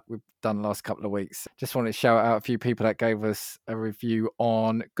 like we've done the last couple of weeks, just want to shout out a few people that gave us a review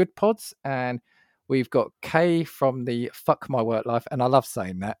on Good Pods. And we've got Kay from the Fuck My Work Life. And I love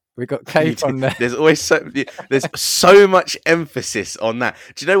saying that. We've got Kay from the... There's so much emphasis on that.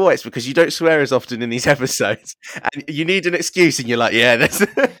 Do you know what? It's because you don't swear as often in these episodes. And you need an excuse and you're like, yeah, that's...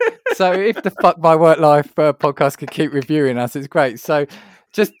 So if the Fuck My Work Life podcast could keep reviewing us, it's great. So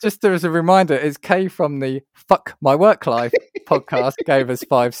just as a reminder, it's Kay from the Fuck My Work Life podcast gave us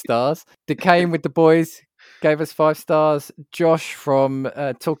 5 stars. Decaying with the Boys gave us 5 stars. Josh from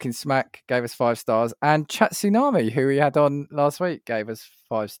Talking Smack gave us 5 stars. And Chat Tsunami, who we had on last week, gave us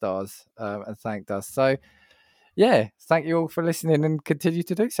 5 stars and thanked us. So yeah, thank you all for listening and continue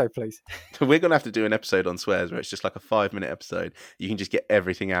to do so, please. We're going to have to do an episode on swears where it's just like a 5-minute episode. You can just get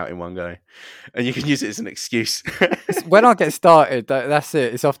everything out in one go and you can use it as an excuse. When I get started, that's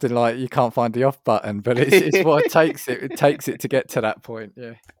it. It's often like you can't find the off button, but it's what it takes it to get to that point.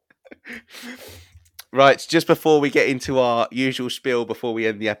 Yeah. Right, just before we get into our usual spiel, before we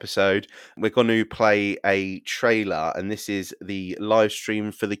end the episode, we're going to play a trailer, and this is the live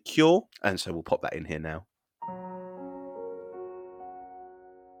stream for The Cure, and so we'll pop that in here now.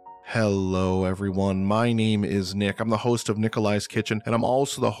 Hello, everyone. My name is Nick. I'm the host of Nikolai's Kitchen, and I'm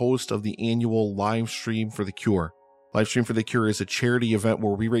also the host of the annual Live Stream for The Cure. Live Stream for The Cure is a charity event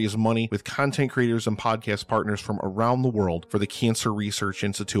where we raise money with content creators and podcast partners from around the world for the Cancer Research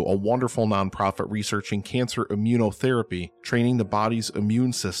Institute, a wonderful nonprofit researching cancer immunotherapy, training the body's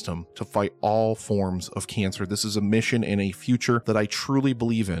immune system to fight all forms of cancer. This is a mission and a future that I truly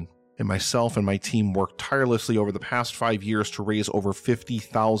believe in. And myself and my team worked tirelessly over the past 5 years to raise over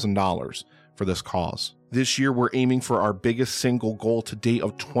 $50,000 for this cause. This year, we're aiming for our biggest single goal to date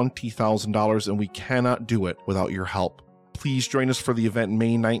of $20,000, and we cannot do it without your help. Please join us for the event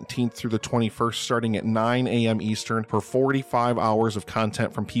May 19th through the 21st, starting at 9 a.m. Eastern, for 45 hours of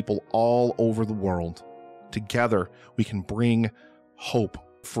content from people all over the world. Together, we can bring hope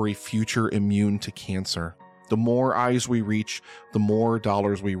for a future immune to cancer. The more eyes we reach, the more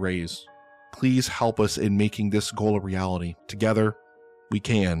dollars we raise. Please help us in making this goal a reality. Together, we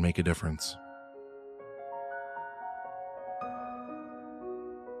can make a difference.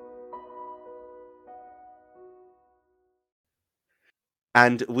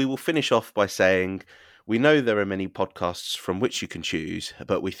 And we will finish off by saying, we know there are many podcasts from which you can choose,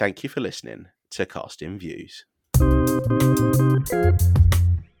 but we thank you for listening to Casting Views.